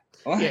that?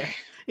 Yeah. Like,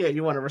 Yeah.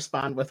 You want to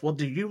respond with, well,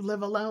 do you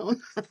live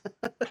alone?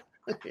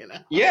 you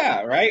know?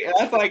 yeah, right?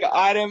 That's like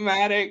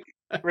automatic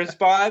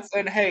response.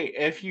 And hey,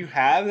 if you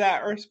have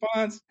that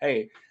response,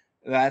 hey,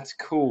 that's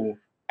cool.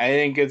 I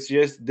think it's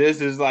just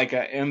this is like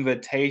an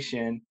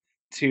invitation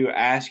to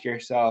ask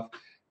yourself,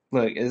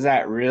 look, is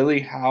that really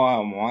how I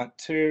want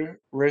to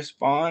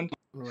respond?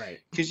 Right.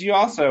 Because you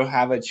also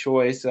have a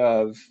choice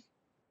of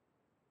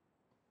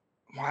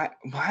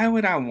why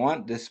would I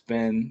want to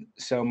spend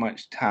so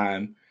much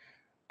time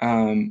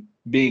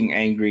being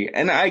angry?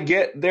 And I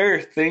get there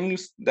are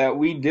things that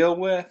we deal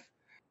with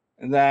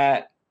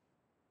that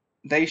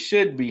they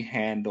should be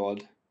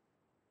handled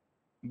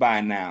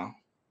by now.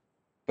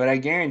 But I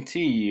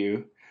guarantee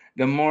you,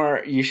 the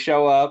more you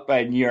show up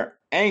and you're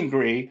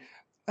angry,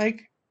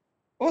 like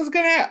I'm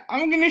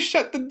gonna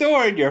shut the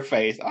door in your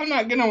face. I'm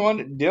not gonna want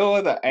to deal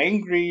with an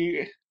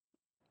angry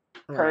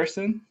Right.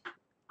 person.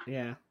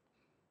 Yeah.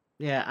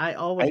 Yeah, I I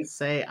always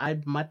say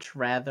I'd much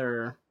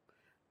rather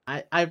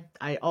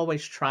I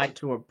always try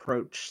to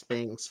approach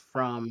things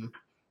from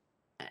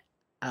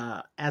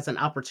as an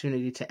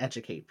opportunity to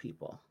educate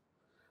people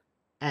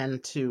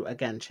and to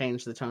again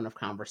change the tone of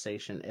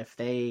conversation. If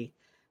they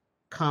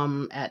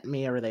come at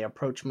me or they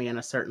approach me in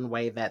a certain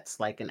way that's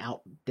like an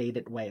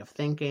outdated way of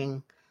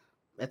thinking,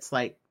 it's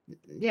like,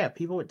 yeah,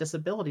 people with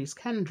disabilities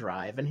can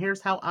drive, and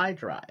here's how I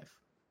drive.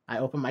 I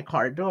open my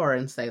car door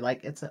and say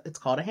like it's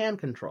called a hand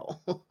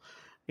control.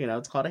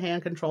 It's called a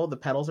hand control. The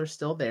pedals are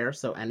still there,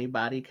 so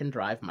anybody can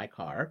drive my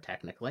car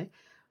technically.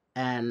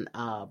 And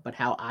but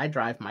how I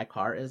drive my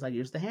car is I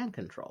use the hand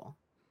control.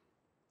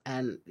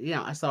 And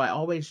so I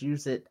always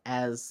use it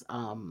as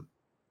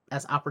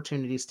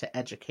opportunities to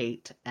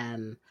educate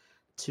and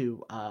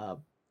to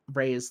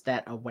raise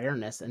that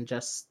awareness and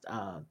just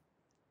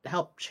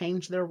help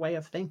change their way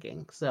of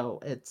thinking. So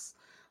it's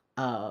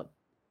uh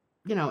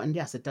and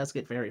yes, it does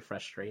get very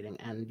frustrating,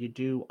 and you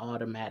do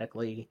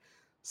automatically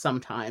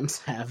sometimes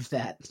have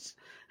that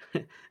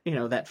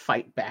that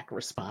fight back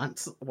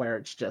response where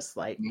it's just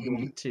like you mhm.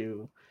 want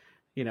to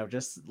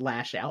just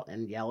lash out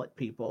and yell at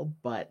people.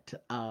 But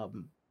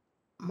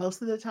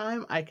most of the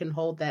time I can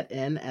hold that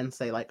in and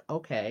say like,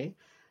 okay,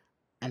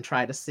 and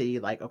try to see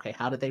like, okay,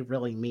 how did they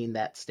really mean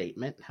that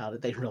statement? How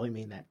did they really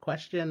mean that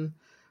question?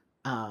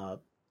 uh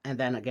and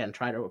then again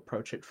try to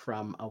approach it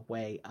from a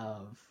way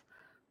of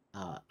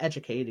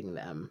educating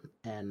them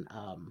and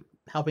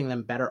helping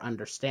them better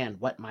understand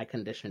what my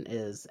condition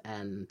is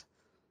and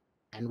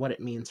what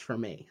it means for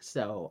me.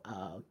 So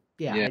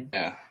yeah,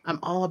 Yeah. I'm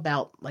all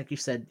about, like you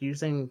said,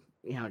 using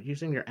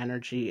your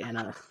energy in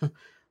a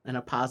in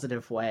a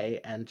positive way,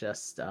 and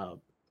just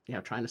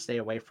trying to stay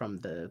away from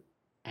the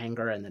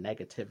anger and the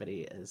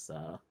negativity is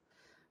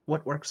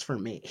what works for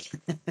me.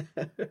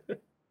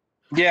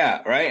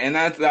 Yeah, right. And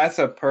that's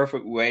a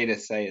perfect way to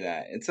say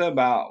that. It's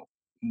about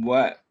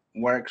what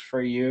works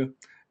for you.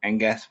 And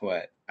guess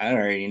what? I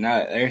already know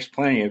it. There's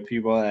plenty of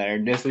people that are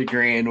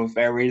disagreeing with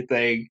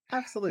everything that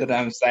Absolutely.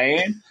 I'm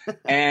saying.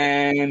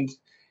 And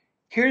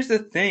here's the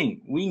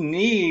thing. We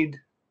need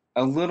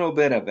a little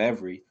bit of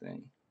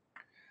everything.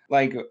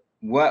 Like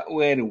what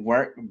would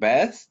work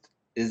best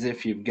is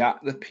if you've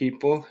got the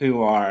people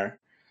who are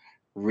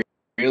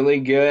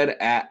really good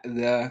at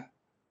the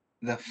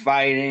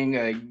fighting,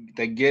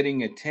 the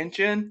getting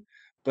attention,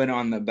 but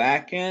on the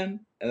back end,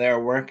 they're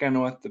working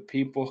with the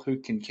people who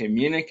can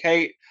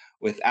communicate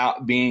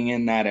without being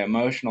in that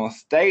emotional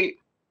state.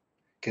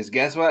 Because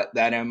guess what?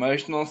 That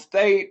emotional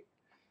state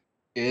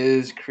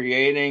is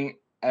creating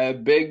a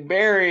big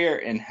barrier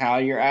in how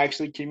you're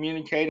actually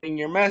communicating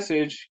your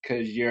message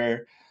because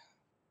you're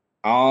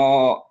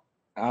all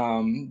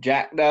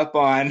jacked up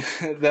on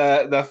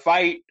the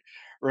fight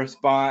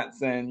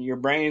response and your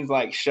brain's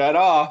like shut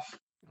off.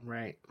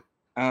 Right.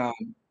 Um,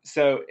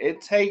 so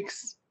it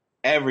takes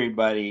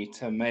everybody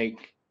to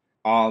make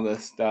all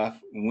this stuff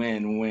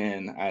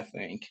win-win, I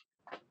think.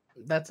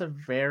 That's a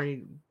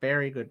very,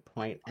 very good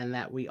point, and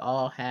that we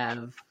all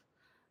have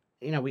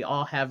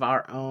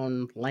our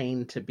own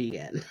lane to be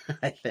in,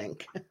 I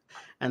think.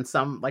 And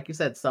some, like you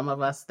said, some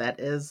of us, that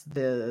is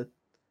the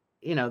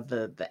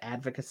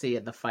advocacy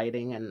and the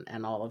fighting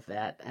and all of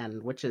that,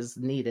 and which is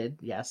needed,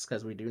 yes,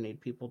 because we do need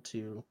people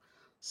to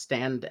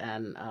stand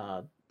and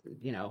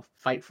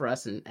fight for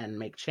us and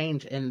make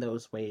change in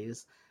those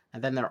ways.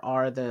 And then there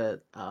are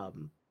the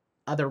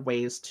other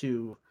ways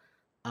to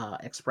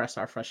express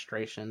our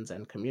frustrations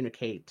and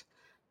communicate,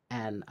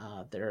 and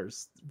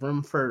there's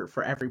room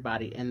for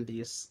everybody in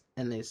these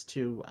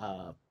two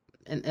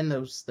in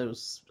those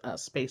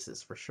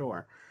spaces for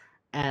sure.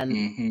 And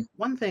Hmm.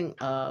 one thing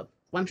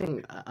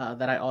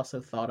that I also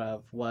thought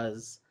of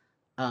was,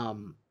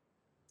 um,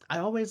 I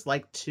always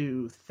like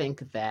to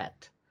think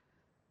that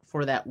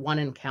for that one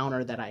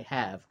encounter that I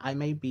have, I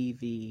may be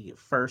the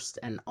first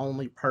and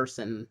only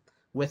person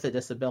with a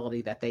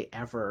disability that they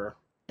ever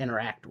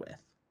interact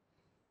with.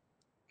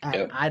 And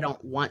Yep. I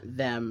don't want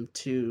them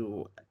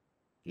to,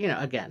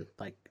 again,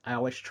 like I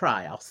always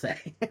try, I'll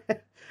say,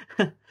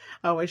 I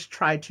always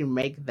try to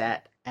make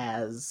that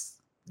as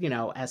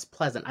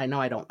pleasant. I know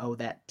I don't owe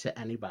that to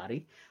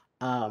anybody.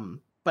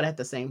 But at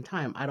the same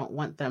time, I don't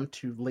want them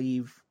to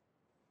leave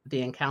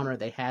the encounter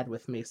they had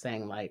with me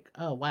saying like,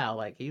 "Oh wow,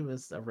 like he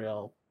was a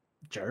real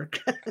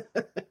jerk."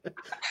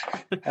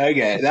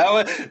 Okay,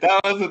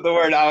 that wasn't the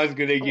word I was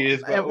gonna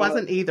use, It but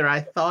wasn't either.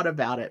 I thought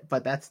about it,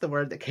 but that's the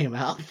word that came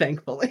out,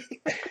 thankfully.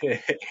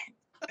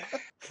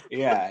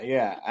 yeah,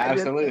 yeah, I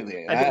did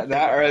absolutely. I did That think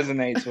about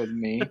resonates with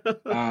me.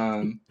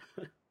 it.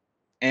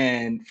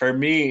 And for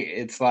me,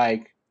 it's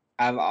like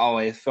I've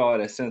always felt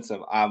a sense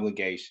of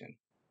obligation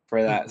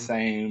for Hmm.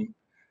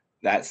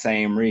 that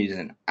same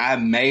reason. I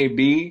may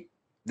be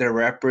the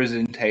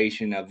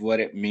representation of what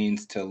it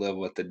means to live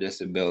with a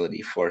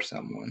disability for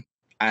someone.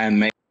 I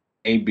may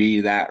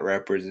be that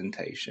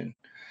representation.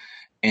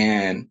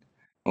 And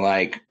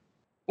like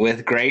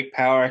with great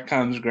power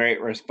comes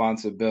great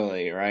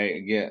responsibility, right?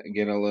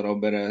 Get a little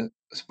bit of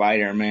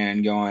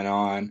Spider-Man going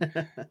on.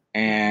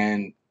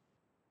 And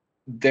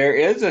there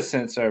is a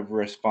sense of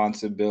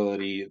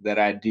responsibility that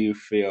I do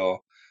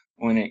feel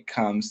when it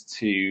comes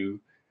to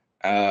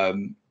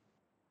um,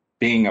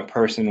 being a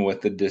person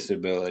with a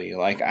disability.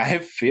 Like I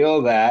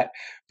feel that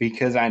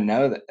because I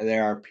know that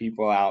there are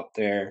people out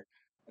there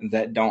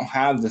that don't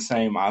have the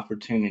same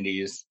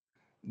opportunities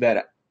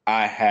that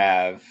I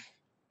have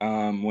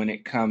when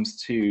it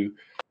comes to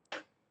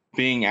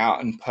being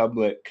out in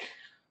public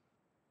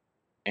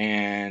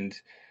and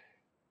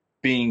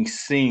being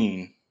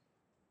seen.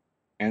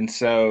 And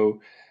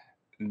so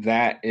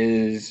that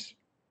is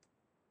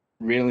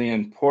really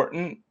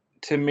important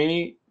to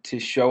me to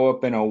show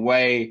up in a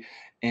way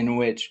in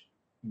which,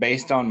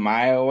 based on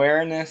my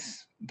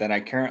awareness that I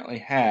currently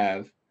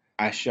have,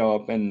 I show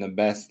up in the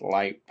best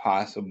light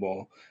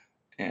possible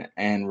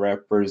and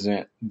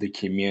represent the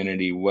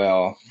community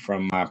well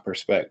from my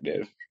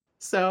perspective.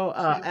 So,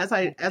 as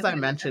I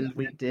mentioned,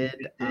 we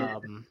did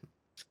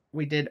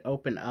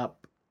open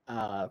up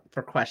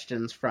for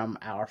questions from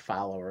our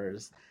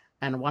followers,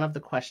 and one of the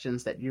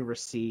questions that you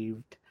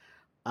received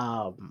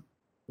um,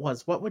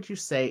 was, "What would you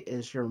say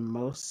is your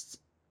most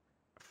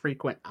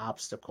frequent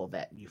obstacle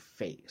that you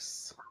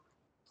face?"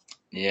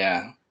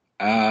 Yeah.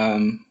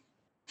 Um,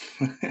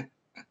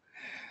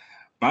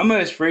 my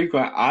most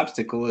frequent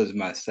obstacle is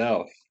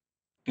myself.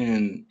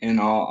 In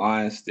all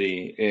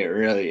honesty, it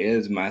really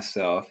is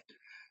myself.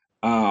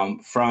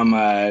 From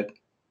a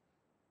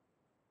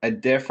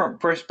different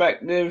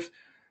perspective,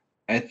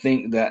 I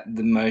think that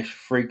the most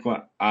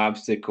frequent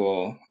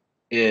obstacle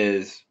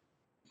is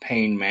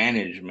pain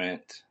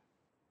management,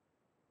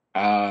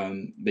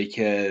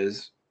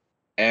 because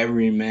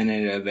every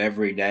minute of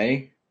every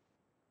day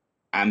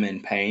I'm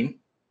in pain.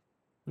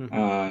 Hmm.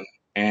 Um,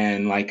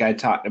 and like I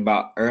talked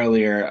about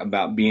earlier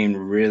about being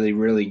really,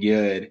 really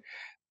good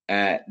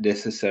at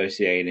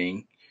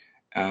disassociating,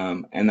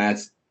 and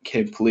that's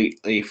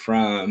completely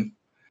from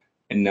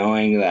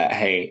knowing that,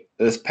 hey,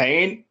 this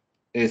pain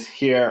is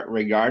here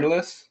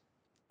regardless.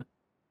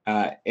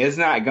 It's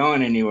not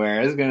going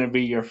anywhere. It's going to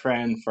be your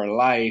friend for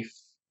life.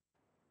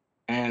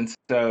 And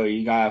so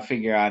you got to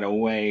figure out a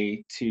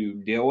way to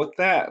deal with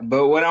that.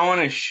 But what I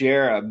want to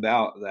share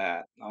about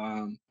that,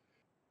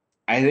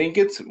 I think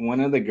it's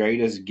one of the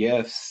greatest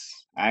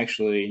gifts,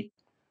 actually,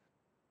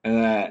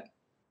 that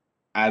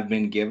I've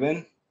been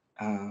given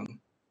um,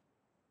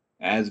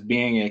 as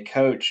being a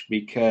coach,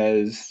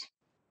 because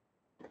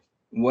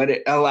what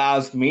it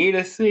allows me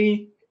to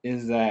see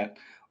is that,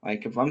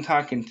 like, if I'm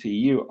talking to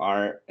you,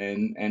 Art,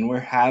 and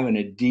we're having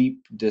a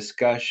deep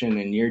discussion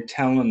and you're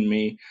telling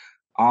me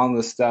all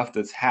the stuff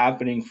that's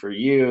happening for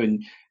you,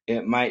 and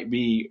it might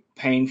be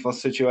painful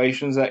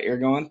situations that you're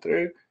going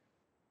through,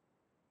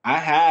 I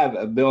have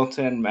a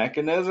built-in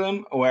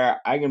mechanism where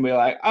I can be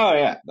like, oh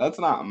yeah, that's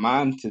not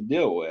mine to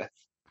deal with.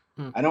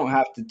 Hmm. I don't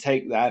have to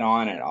take that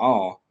on at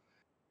all.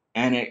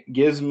 And it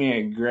gives me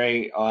a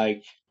great,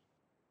 like,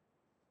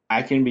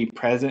 I can be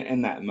present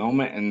in that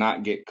moment and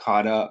not get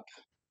caught up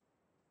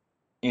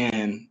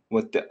in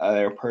what the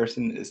other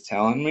person is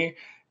telling me.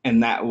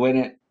 And that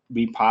wouldn't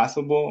be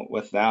possible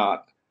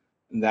without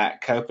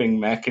that coping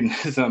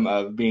mechanism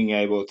of being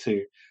able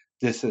to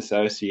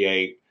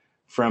disassociate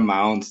from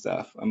my own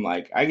stuff. I'm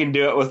like, I can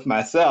do it with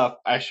myself.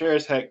 I sure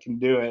as heck can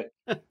do it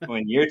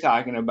when you're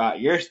talking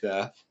about your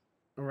stuff.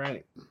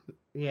 Right.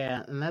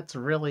 Yeah, and that's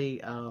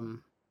really,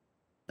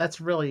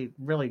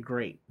 really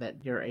great that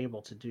you're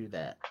able to do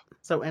that.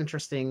 So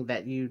interesting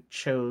that you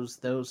chose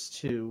those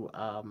two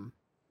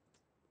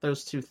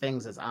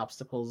things as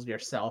obstacles,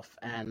 yourself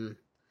and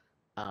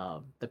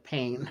the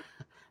pain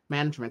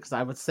management, because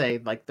I would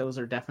say like those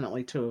are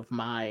definitely two of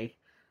my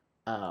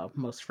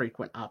most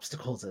frequent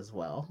obstacles as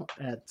well.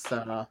 It's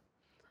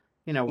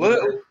you know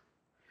Let, we're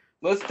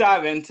let's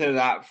dive into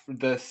that,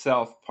 the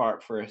self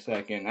part for a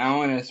second. I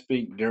want to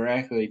speak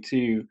directly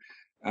to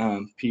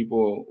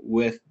people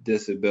with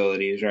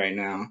disabilities right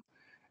now.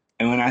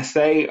 And when I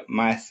say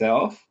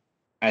myself,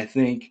 I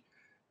think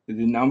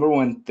the number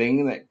one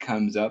thing that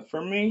comes up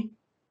for me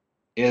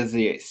is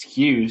the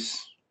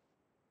excuse,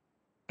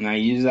 and I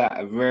use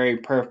that very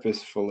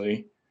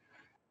purposefully,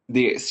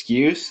 the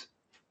excuse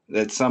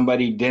that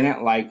somebody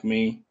didn't like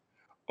me,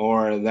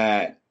 or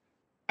that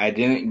I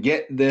didn't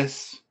get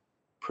this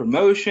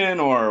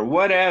promotion or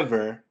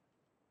whatever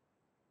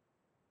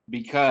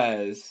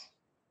because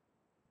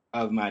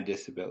of my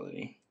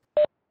disability.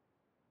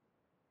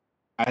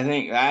 I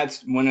think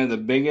that's one of the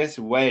biggest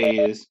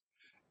ways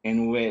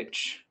in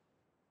which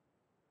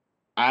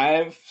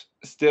I've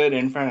stood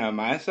in front of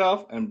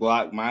myself and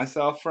blocked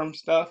myself from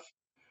stuff,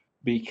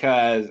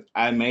 because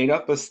I made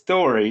up a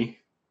story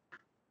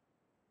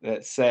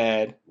that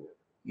said,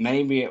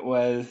 maybe it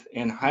was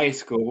in high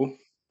school,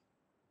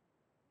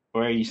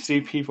 where you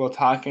see people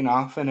talking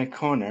off in a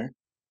corner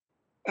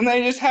and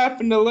they just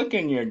happen to look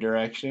in your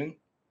direction,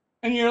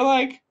 and you're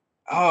like,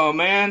 oh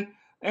man,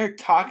 they're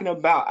talking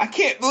about, I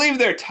can't believe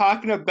they're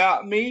talking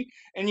about me.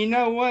 And you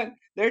know what?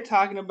 They're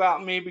talking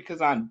about me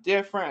because I'm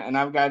different and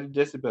I've got a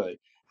disability.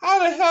 How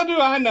the hell do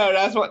I know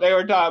that's what they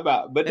were talking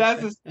about? But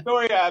that's a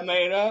story I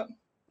made up.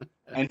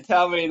 And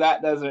tell me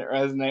that doesn't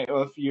resonate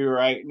with you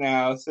right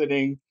now,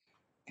 sitting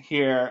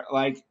here,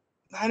 like,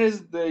 that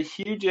is the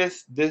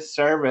hugest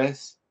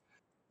disservice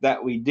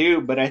that we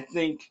do. But I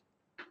think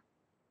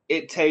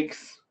it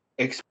takes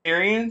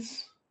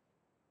experience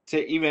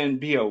to even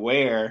be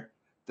aware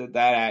that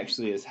that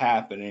actually is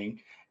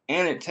happening.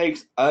 And it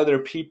takes other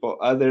people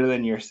other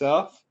than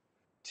yourself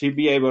to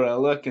be able to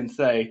look and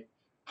say,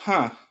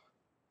 huh,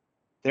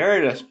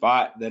 they're at a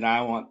spot that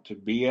I want to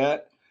be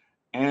at.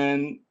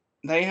 And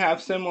they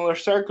have similar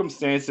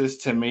circumstances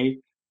to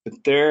me,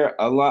 but they're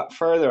a lot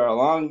further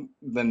along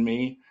than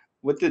me.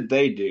 What did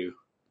they do?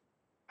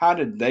 How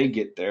did they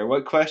get there?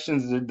 What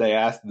questions did they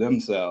ask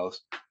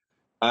themselves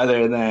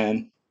other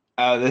than,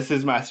 oh, this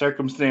is my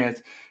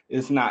circumstance.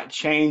 It's not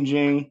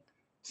changing.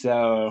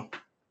 So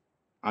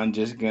I'm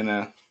just going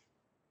to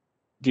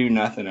do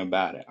nothing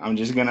about it. I'm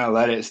just going to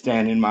let it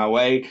stand in my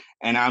way.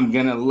 And I'm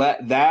going to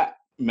let that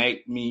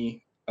make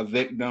me a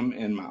victim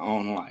in my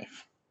own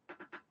life.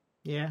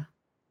 Yeah.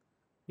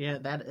 Yeah,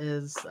 that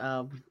is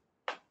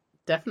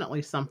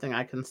definitely something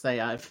I can say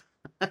I've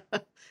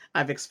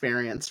I've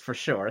experienced for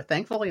sure.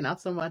 Thankfully, not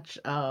so much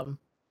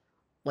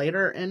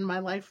later in my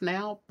life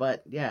now,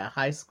 but yeah,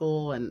 high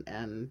school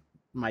and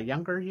my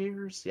younger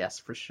years, yes,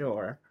 for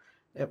sure.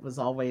 It was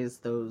always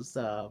those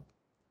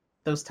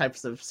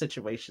types of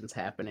situations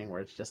happening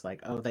where it's just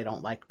like, oh, they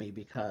don't like me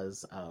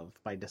because of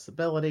my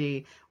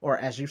disability, or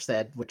as you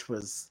said, which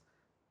was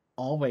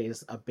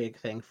always a big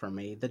thing for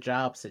me, the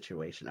job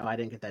situation. Oh, I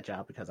didn't get that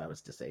job because I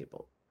was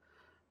disabled.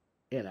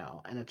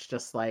 And it's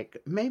just like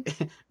maybe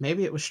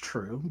maybe it was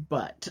true,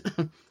 but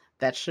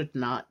that should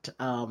not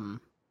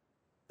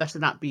that should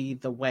not be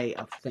the way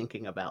of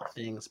thinking about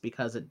things,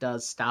 because it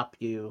does stop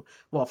you.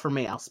 Well, for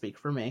me, I'll speak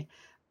for me.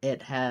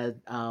 It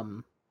had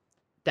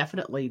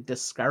definitely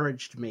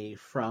discouraged me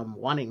from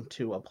wanting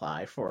to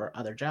apply for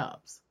other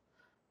jobs,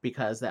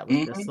 because that was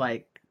just Mm-hmm.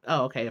 like,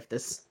 oh, okay, if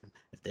this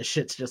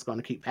shit's just going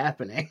to keep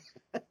happening,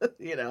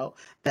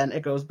 then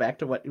it goes back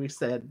to what we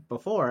said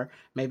before.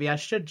 Maybe I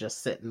should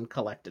just sit and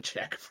collect a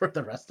check for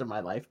the rest of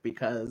my life,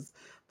 because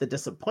the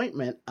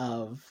disappointment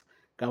of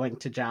going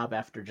to job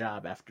after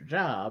job after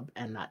job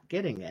and not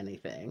getting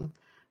anything,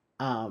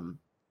 um,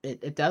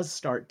 it does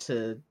start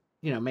to,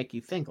 make you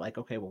think like,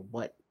 okay, well,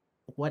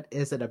 what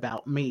is it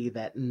about me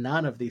that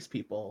none of these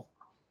people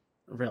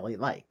really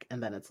like?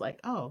 And then it's like,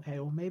 oh, okay,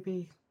 well,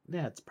 maybe,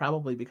 yeah, it's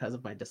probably because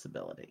of my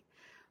disability.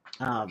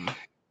 Um,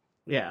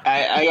 yeah.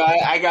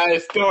 I got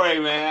a story,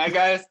 man. I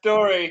got a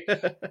story.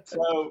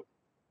 So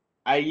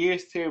I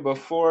used to,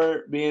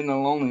 before being the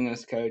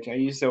loneliness coach, I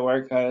used to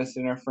work at a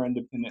center for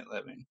independent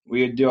living.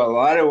 We would do a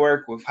lot of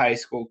work with high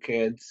school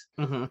kids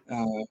Hmm.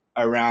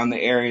 around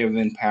the area of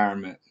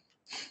empowerment.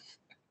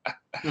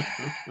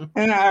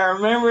 And I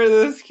remember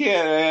this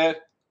kid, man.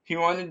 He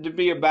wanted to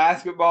be a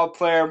basketball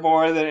player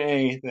more than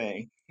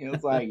anything. He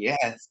was like,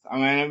 "Yes, I'm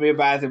gonna be a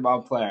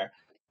basketball player.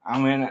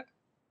 I'm gonna,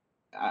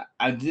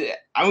 I'm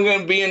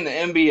gonna be in the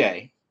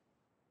NBA."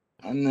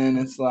 And then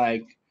it's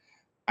like,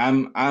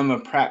 I'm a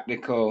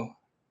practical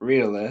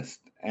realist,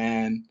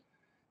 and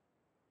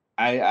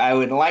I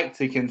would like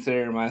to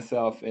consider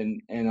myself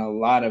in a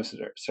lot of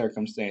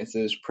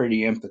circumstances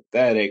pretty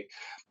empathetic,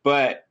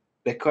 but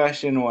the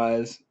question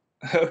was,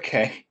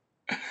 okay,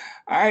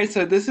 all right,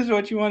 so this is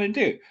what you want to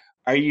do.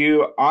 Are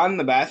you on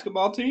the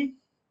basketball team?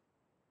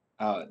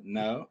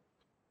 No.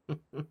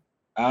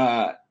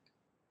 Uh,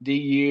 do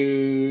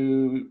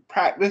you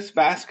practice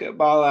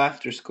basketball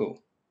after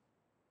school?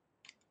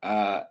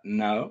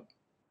 No.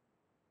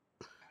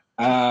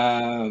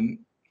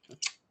 Um,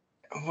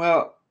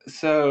 well,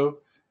 so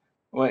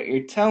what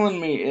you're telling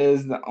me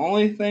is the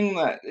only thing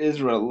that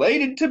is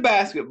related to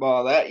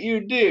basketball that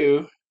you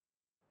do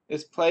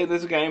is play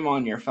this game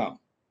on your phone.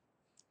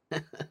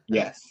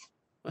 Yes.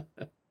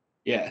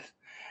 Yes.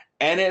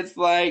 And it's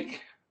like,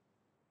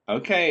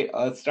 okay,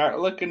 let's start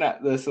looking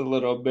at this a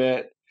little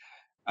bit.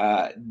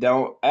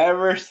 Don't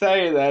ever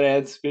say that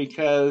it's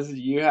because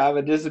you have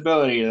a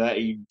disability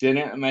that you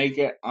didn't make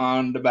it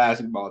on the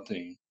basketball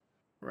team.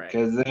 Right.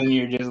 Because then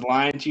you're just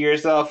lying to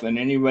yourself, and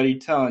anybody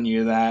telling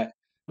you that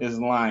is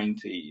lying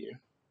to you.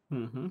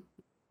 Hmm.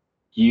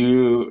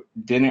 You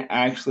didn't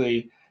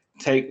actually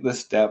take the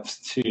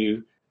steps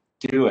to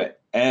do it.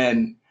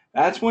 And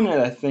that's one of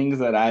the things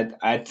that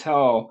I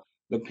tell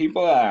the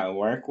people that I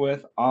work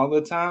with all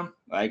the time.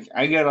 Like,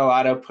 I get a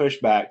lot of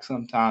pushback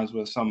sometimes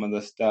with some of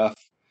the stuff,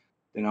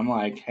 and I'm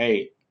like,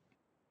 hey,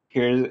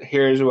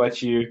 here's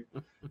what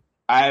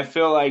I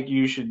feel like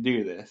you should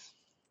do this.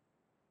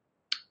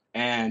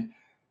 And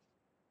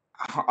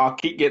I'll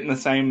keep getting the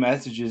same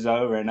messages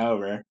over and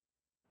over.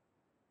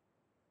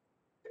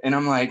 And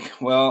I'm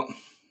like, well,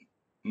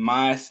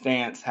 my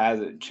stance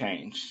hasn't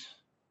changed.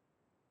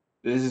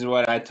 This is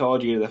what I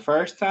told you the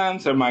first time.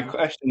 So my Hmm.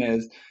 question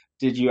is,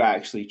 did you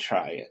actually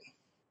try it?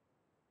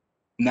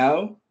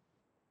 No?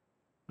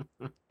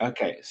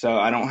 Okay, so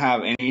I don't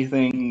have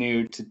anything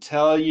new to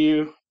tell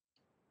you.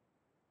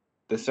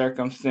 The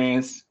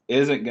circumstance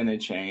isn't going to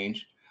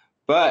change.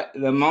 But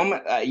the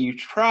moment that you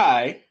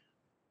try,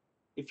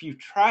 if you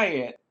try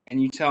it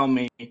and you tell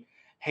me,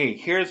 hey,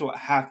 here's what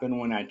happened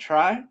when I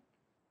tried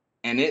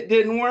and it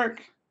didn't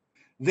work,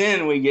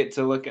 then we get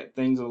to look at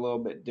things a little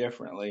bit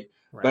differently.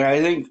 But Right.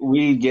 I think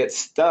we get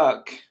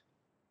stuck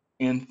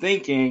in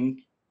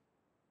thinking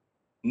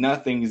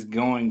nothing's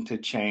going to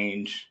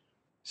change,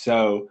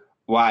 so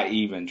why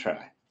even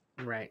try?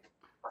 Right.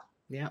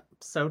 Yep.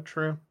 So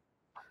true.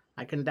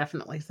 I can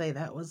definitely say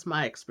that was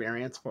my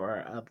experience for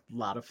a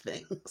lot of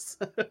things.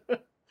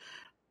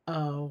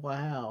 Oh,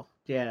 wow.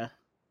 Yeah.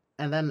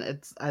 And then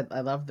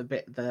I love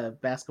the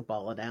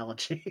basketball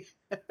analogy.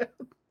 He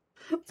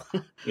It's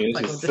was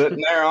like, well, just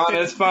sitting there on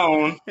his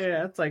phone.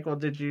 yeah, it's like, well,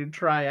 did you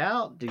try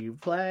out? Do you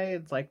play?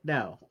 It's like,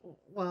 no.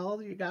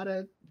 Well, you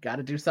gotta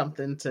do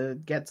something to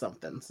get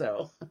something.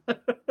 So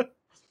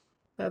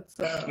that's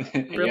a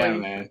Yeah, really,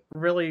 man.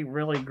 really,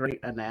 really great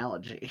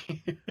analogy.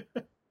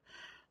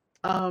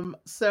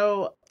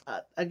 So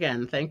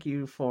again, thank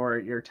you for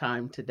your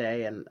time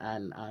today, and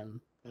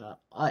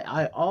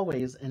I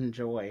always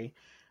enjoy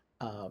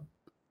uh,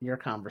 your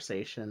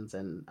conversations,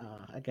 and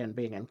again,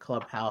 being in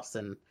Clubhouse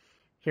and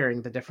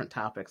hearing the different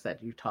topics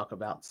that you talk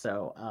about.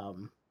 So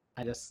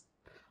I just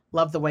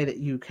love the way that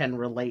you can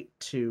relate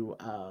to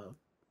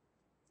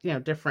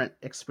different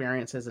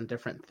experiences and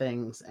different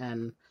things,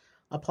 and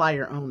apply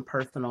your own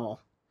personal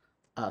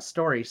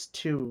stories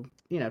to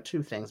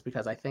to things,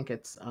 because I think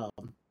it's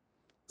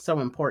so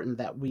important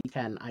that we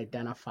can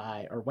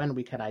identify, or when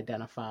we can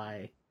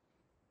identify,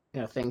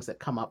 things that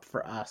come up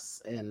for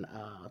us in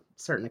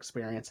certain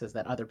experiences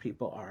that other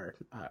people are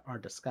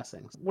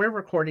discussing. We're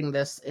recording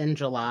this in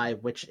July,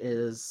 which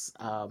is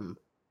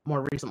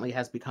more recently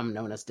has become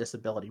known as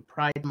Disability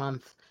Pride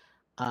Month,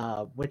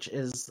 which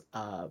is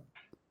a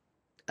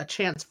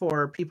chance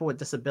for people with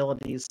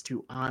disabilities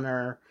to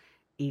honor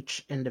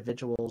each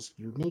individual's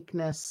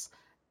uniqueness,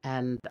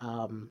 and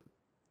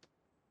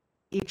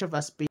each of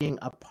us being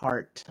a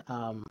part,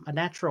 a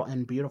natural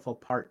and beautiful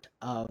part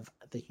of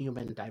the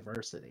human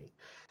diversity.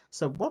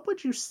 So, what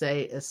would you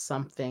say is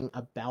something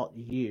about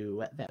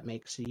you that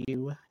makes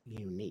you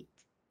unique?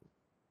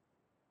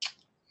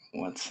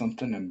 What's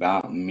something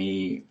about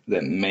me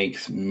that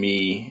makes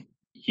me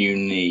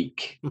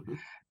unique?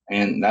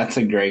 And that's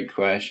a great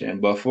question.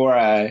 Before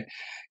I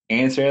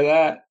answer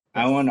that,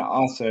 I Yes. want to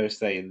also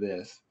say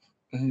this,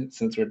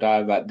 since we're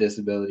talking about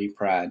disability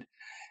pride.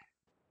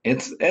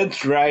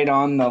 It's right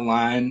on the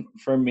line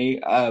for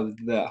me of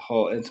the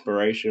whole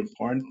inspiration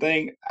porn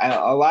thing.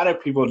 A lot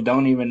of people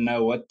don't even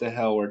know what the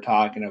hell we're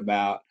talking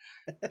about,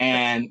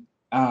 and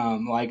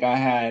like I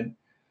had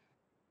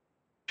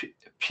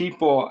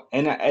people,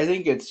 and I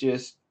think it's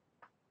just,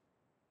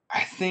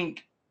 I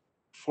think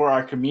for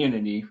our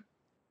community,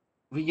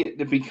 we get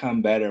to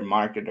become better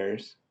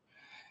marketers,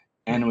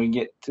 and we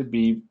get to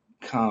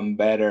become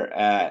better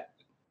at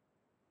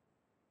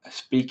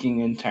speaking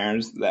in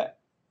terms that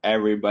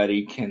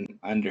everybody can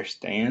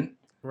understand.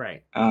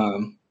 Right.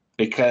 Um,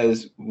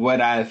 because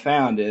what I've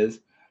found is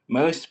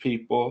most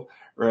people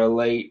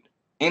relate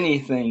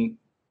anything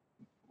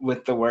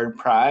with the word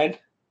pride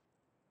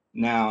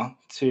now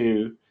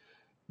to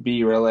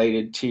be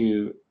related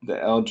to the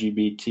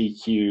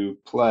LGBTQ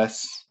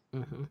plus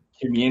Hmm.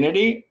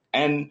 community.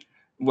 And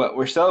what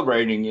we're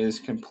celebrating is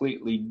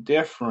completely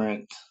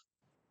different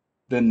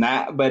than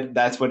that, but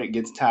that's what it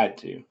gets tied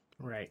to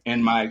Right.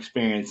 in my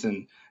experience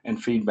and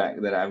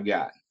feedback that I've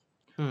got.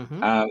 Hmm.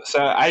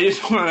 So I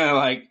just want to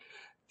like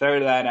throw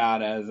that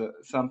out as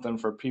something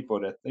for people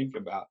to think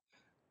about.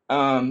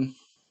 Um,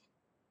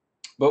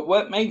 but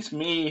what makes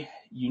me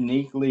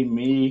uniquely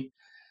me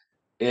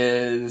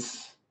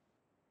is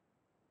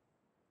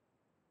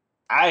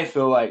I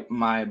feel like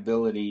my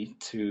ability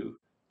to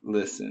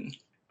listen,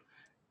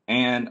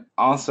 and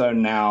also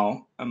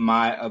now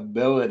my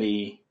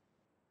ability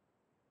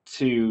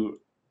to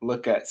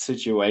look at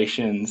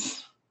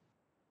situations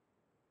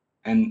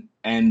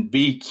and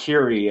be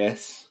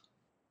curious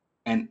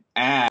and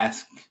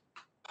ask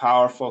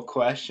powerful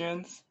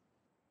questions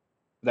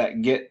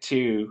that get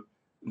to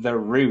the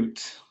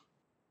root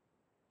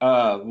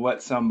of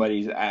what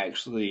somebody's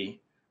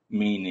actually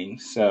meaning.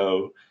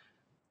 So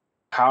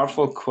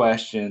powerful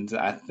questions,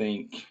 I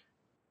think,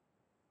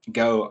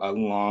 go a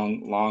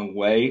long, long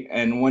way.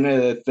 And one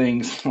of the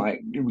things,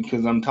 like,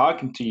 because I'm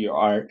talking to you,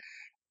 Art,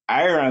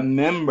 I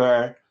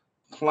remember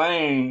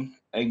playing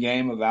a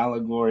game of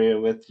Allegoria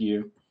with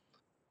you,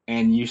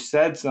 and you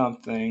said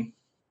something,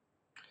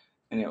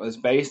 and it was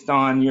based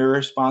on your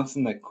response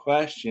in the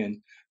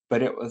question,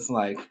 but it was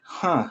like,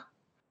 huh.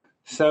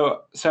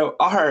 So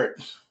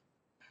Art,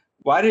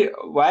 why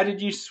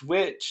did you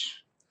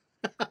switch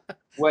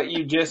what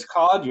you just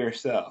called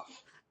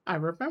yourself? I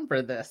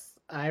remember this.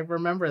 I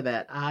remember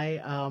that.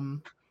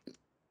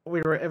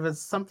 It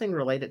was something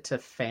related to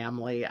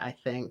family, I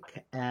think,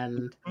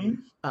 and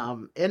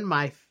Hmm? in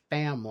my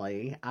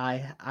family,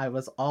 I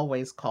was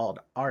always called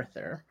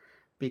Arthur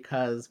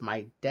because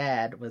my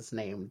dad was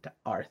named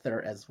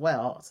Arthur as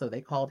well, so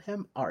they called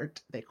him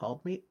Art. They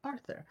called me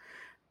Arthur,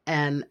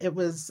 and it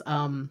was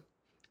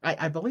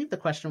I believe the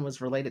question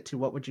was related to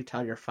what would you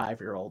tell your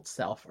 5-year-old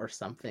self, or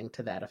something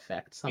to that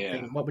effect. Yeah.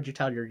 Something, what would you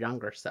tell your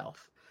younger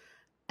self?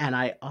 And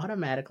I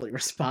automatically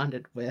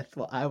responded with,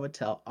 well, I would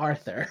tell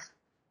Arthur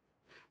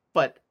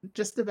but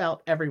just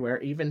about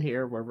everywhere, even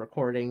here, we're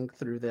recording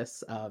through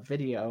this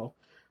video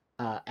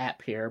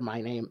app here.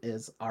 My name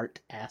is Art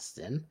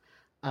Aston.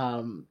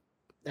 And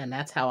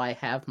that's how I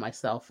have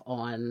myself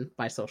on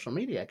my social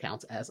media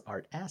accounts, as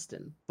Art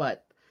Aston.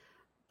 But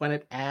when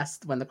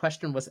the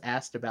question was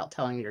asked about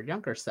telling your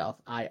younger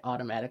self, I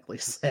automatically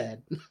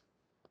said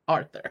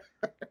Arthur.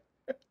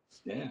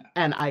 Yeah.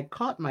 And I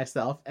caught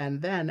myself.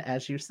 And then,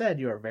 as you said,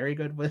 you are very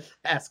good with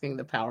asking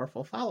the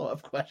powerful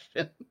follow-up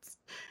questions.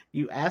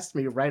 You asked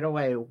me right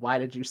away, why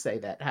did you say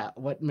that?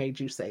 What made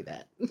you say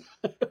that?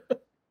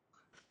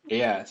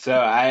 Yeah, so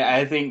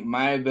I think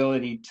my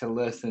ability to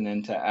listen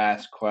and to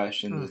ask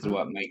questions is Mhm.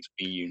 what makes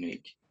me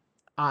unique.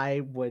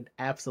 I would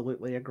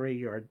absolutely agree.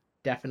 You're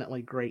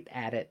definitely great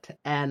at it.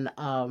 And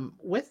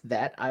with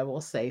that, I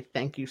will say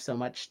thank you so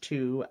much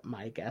to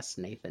my guest,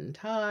 Nathan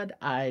Todd.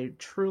 I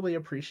truly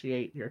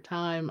appreciate your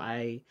time.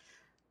 I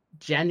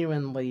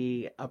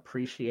genuinely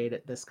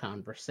appreciated this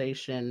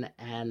conversation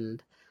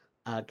and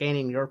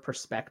gaining your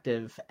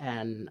perspective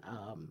and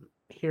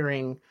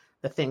hearing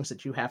the things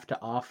that you have to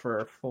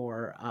offer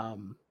for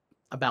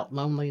about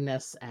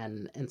loneliness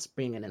and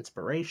being an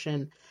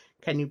inspiration.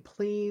 Can you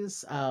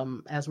please,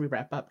 as we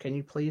wrap up, can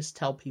you please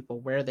tell people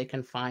where they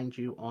can find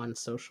you on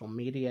social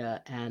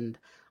media? And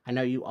I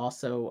know you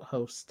also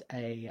host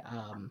a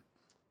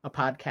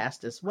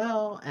podcast as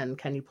well. And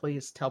can you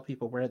please tell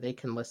people where they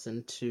can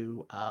listen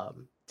to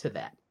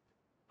that?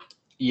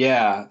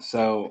 Yeah,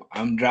 so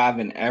I'm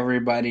driving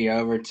everybody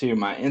over to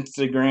my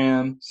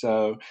Instagram.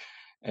 So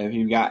if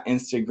you've got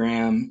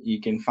Instagram,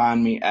 you can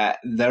find me at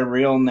The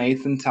Real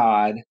Nathan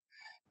Todd.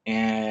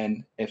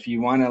 And if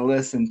you want to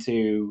listen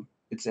to,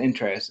 it's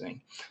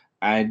interesting.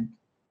 I,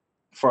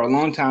 for a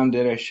long time,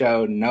 did a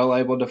show, No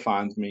Label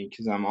Defines Me,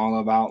 because I'm all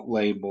about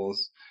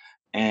labels.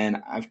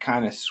 And I've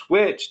kind of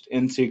switched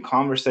into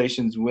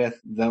conversations with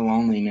the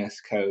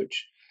loneliness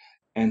coach.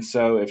 And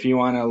so if you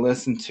want to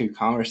listen to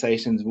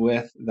Conversations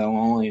with the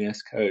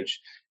Loneliness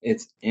Coach,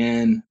 it's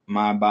in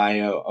my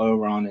bio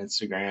over on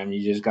Instagram.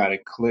 You just got to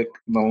click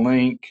the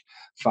link,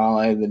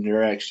 follow the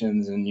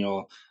directions, and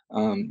you'll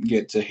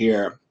get to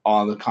hear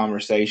all the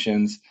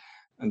conversations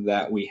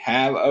that we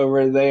have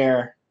over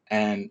there.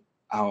 And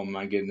oh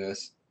my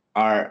goodness,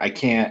 Art, I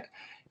can't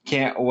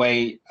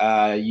wait.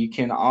 You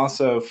can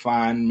also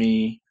find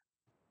me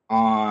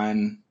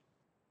on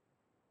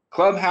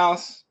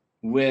Clubhouse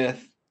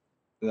with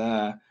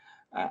the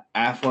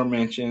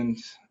aforementioned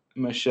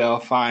Michelle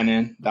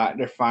Finan,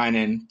 Dr.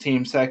 Finan,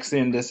 Team Sexy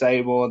and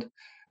Disabled,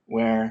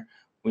 where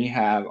we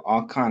have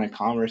all kind of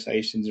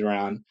conversations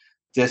around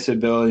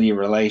disability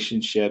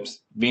relationships,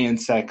 being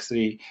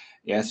sexy.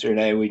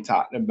 Yesterday we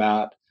talked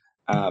about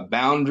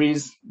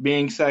boundaries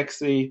being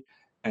sexy,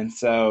 and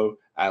so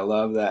I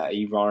love that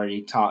you've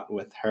already talked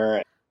with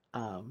her.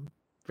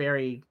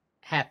 Very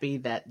happy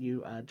that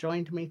you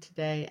joined me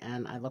today,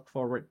 and I look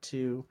forward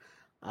to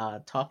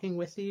talking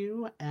with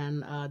you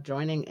and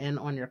joining in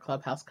on your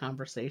Clubhouse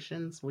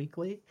conversations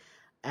weekly.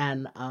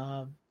 And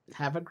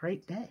have a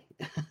great day.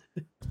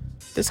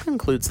 This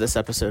concludes this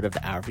episode of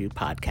the Our View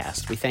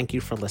podcast. We thank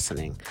you for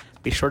listening.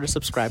 Be sure to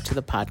subscribe to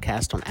the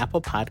podcast on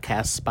Apple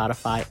Podcasts,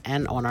 Spotify,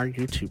 and on our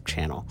YouTube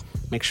channel.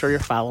 Make sure you're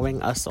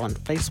following us on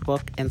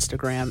Facebook,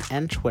 Instagram,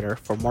 and Twitter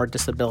for more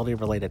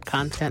disability-related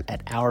content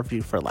at Our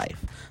View for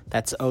Life.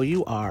 That's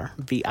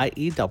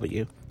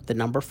OURVIEW, the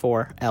number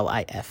 4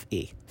 LIFE.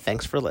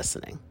 Thanks for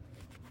listening.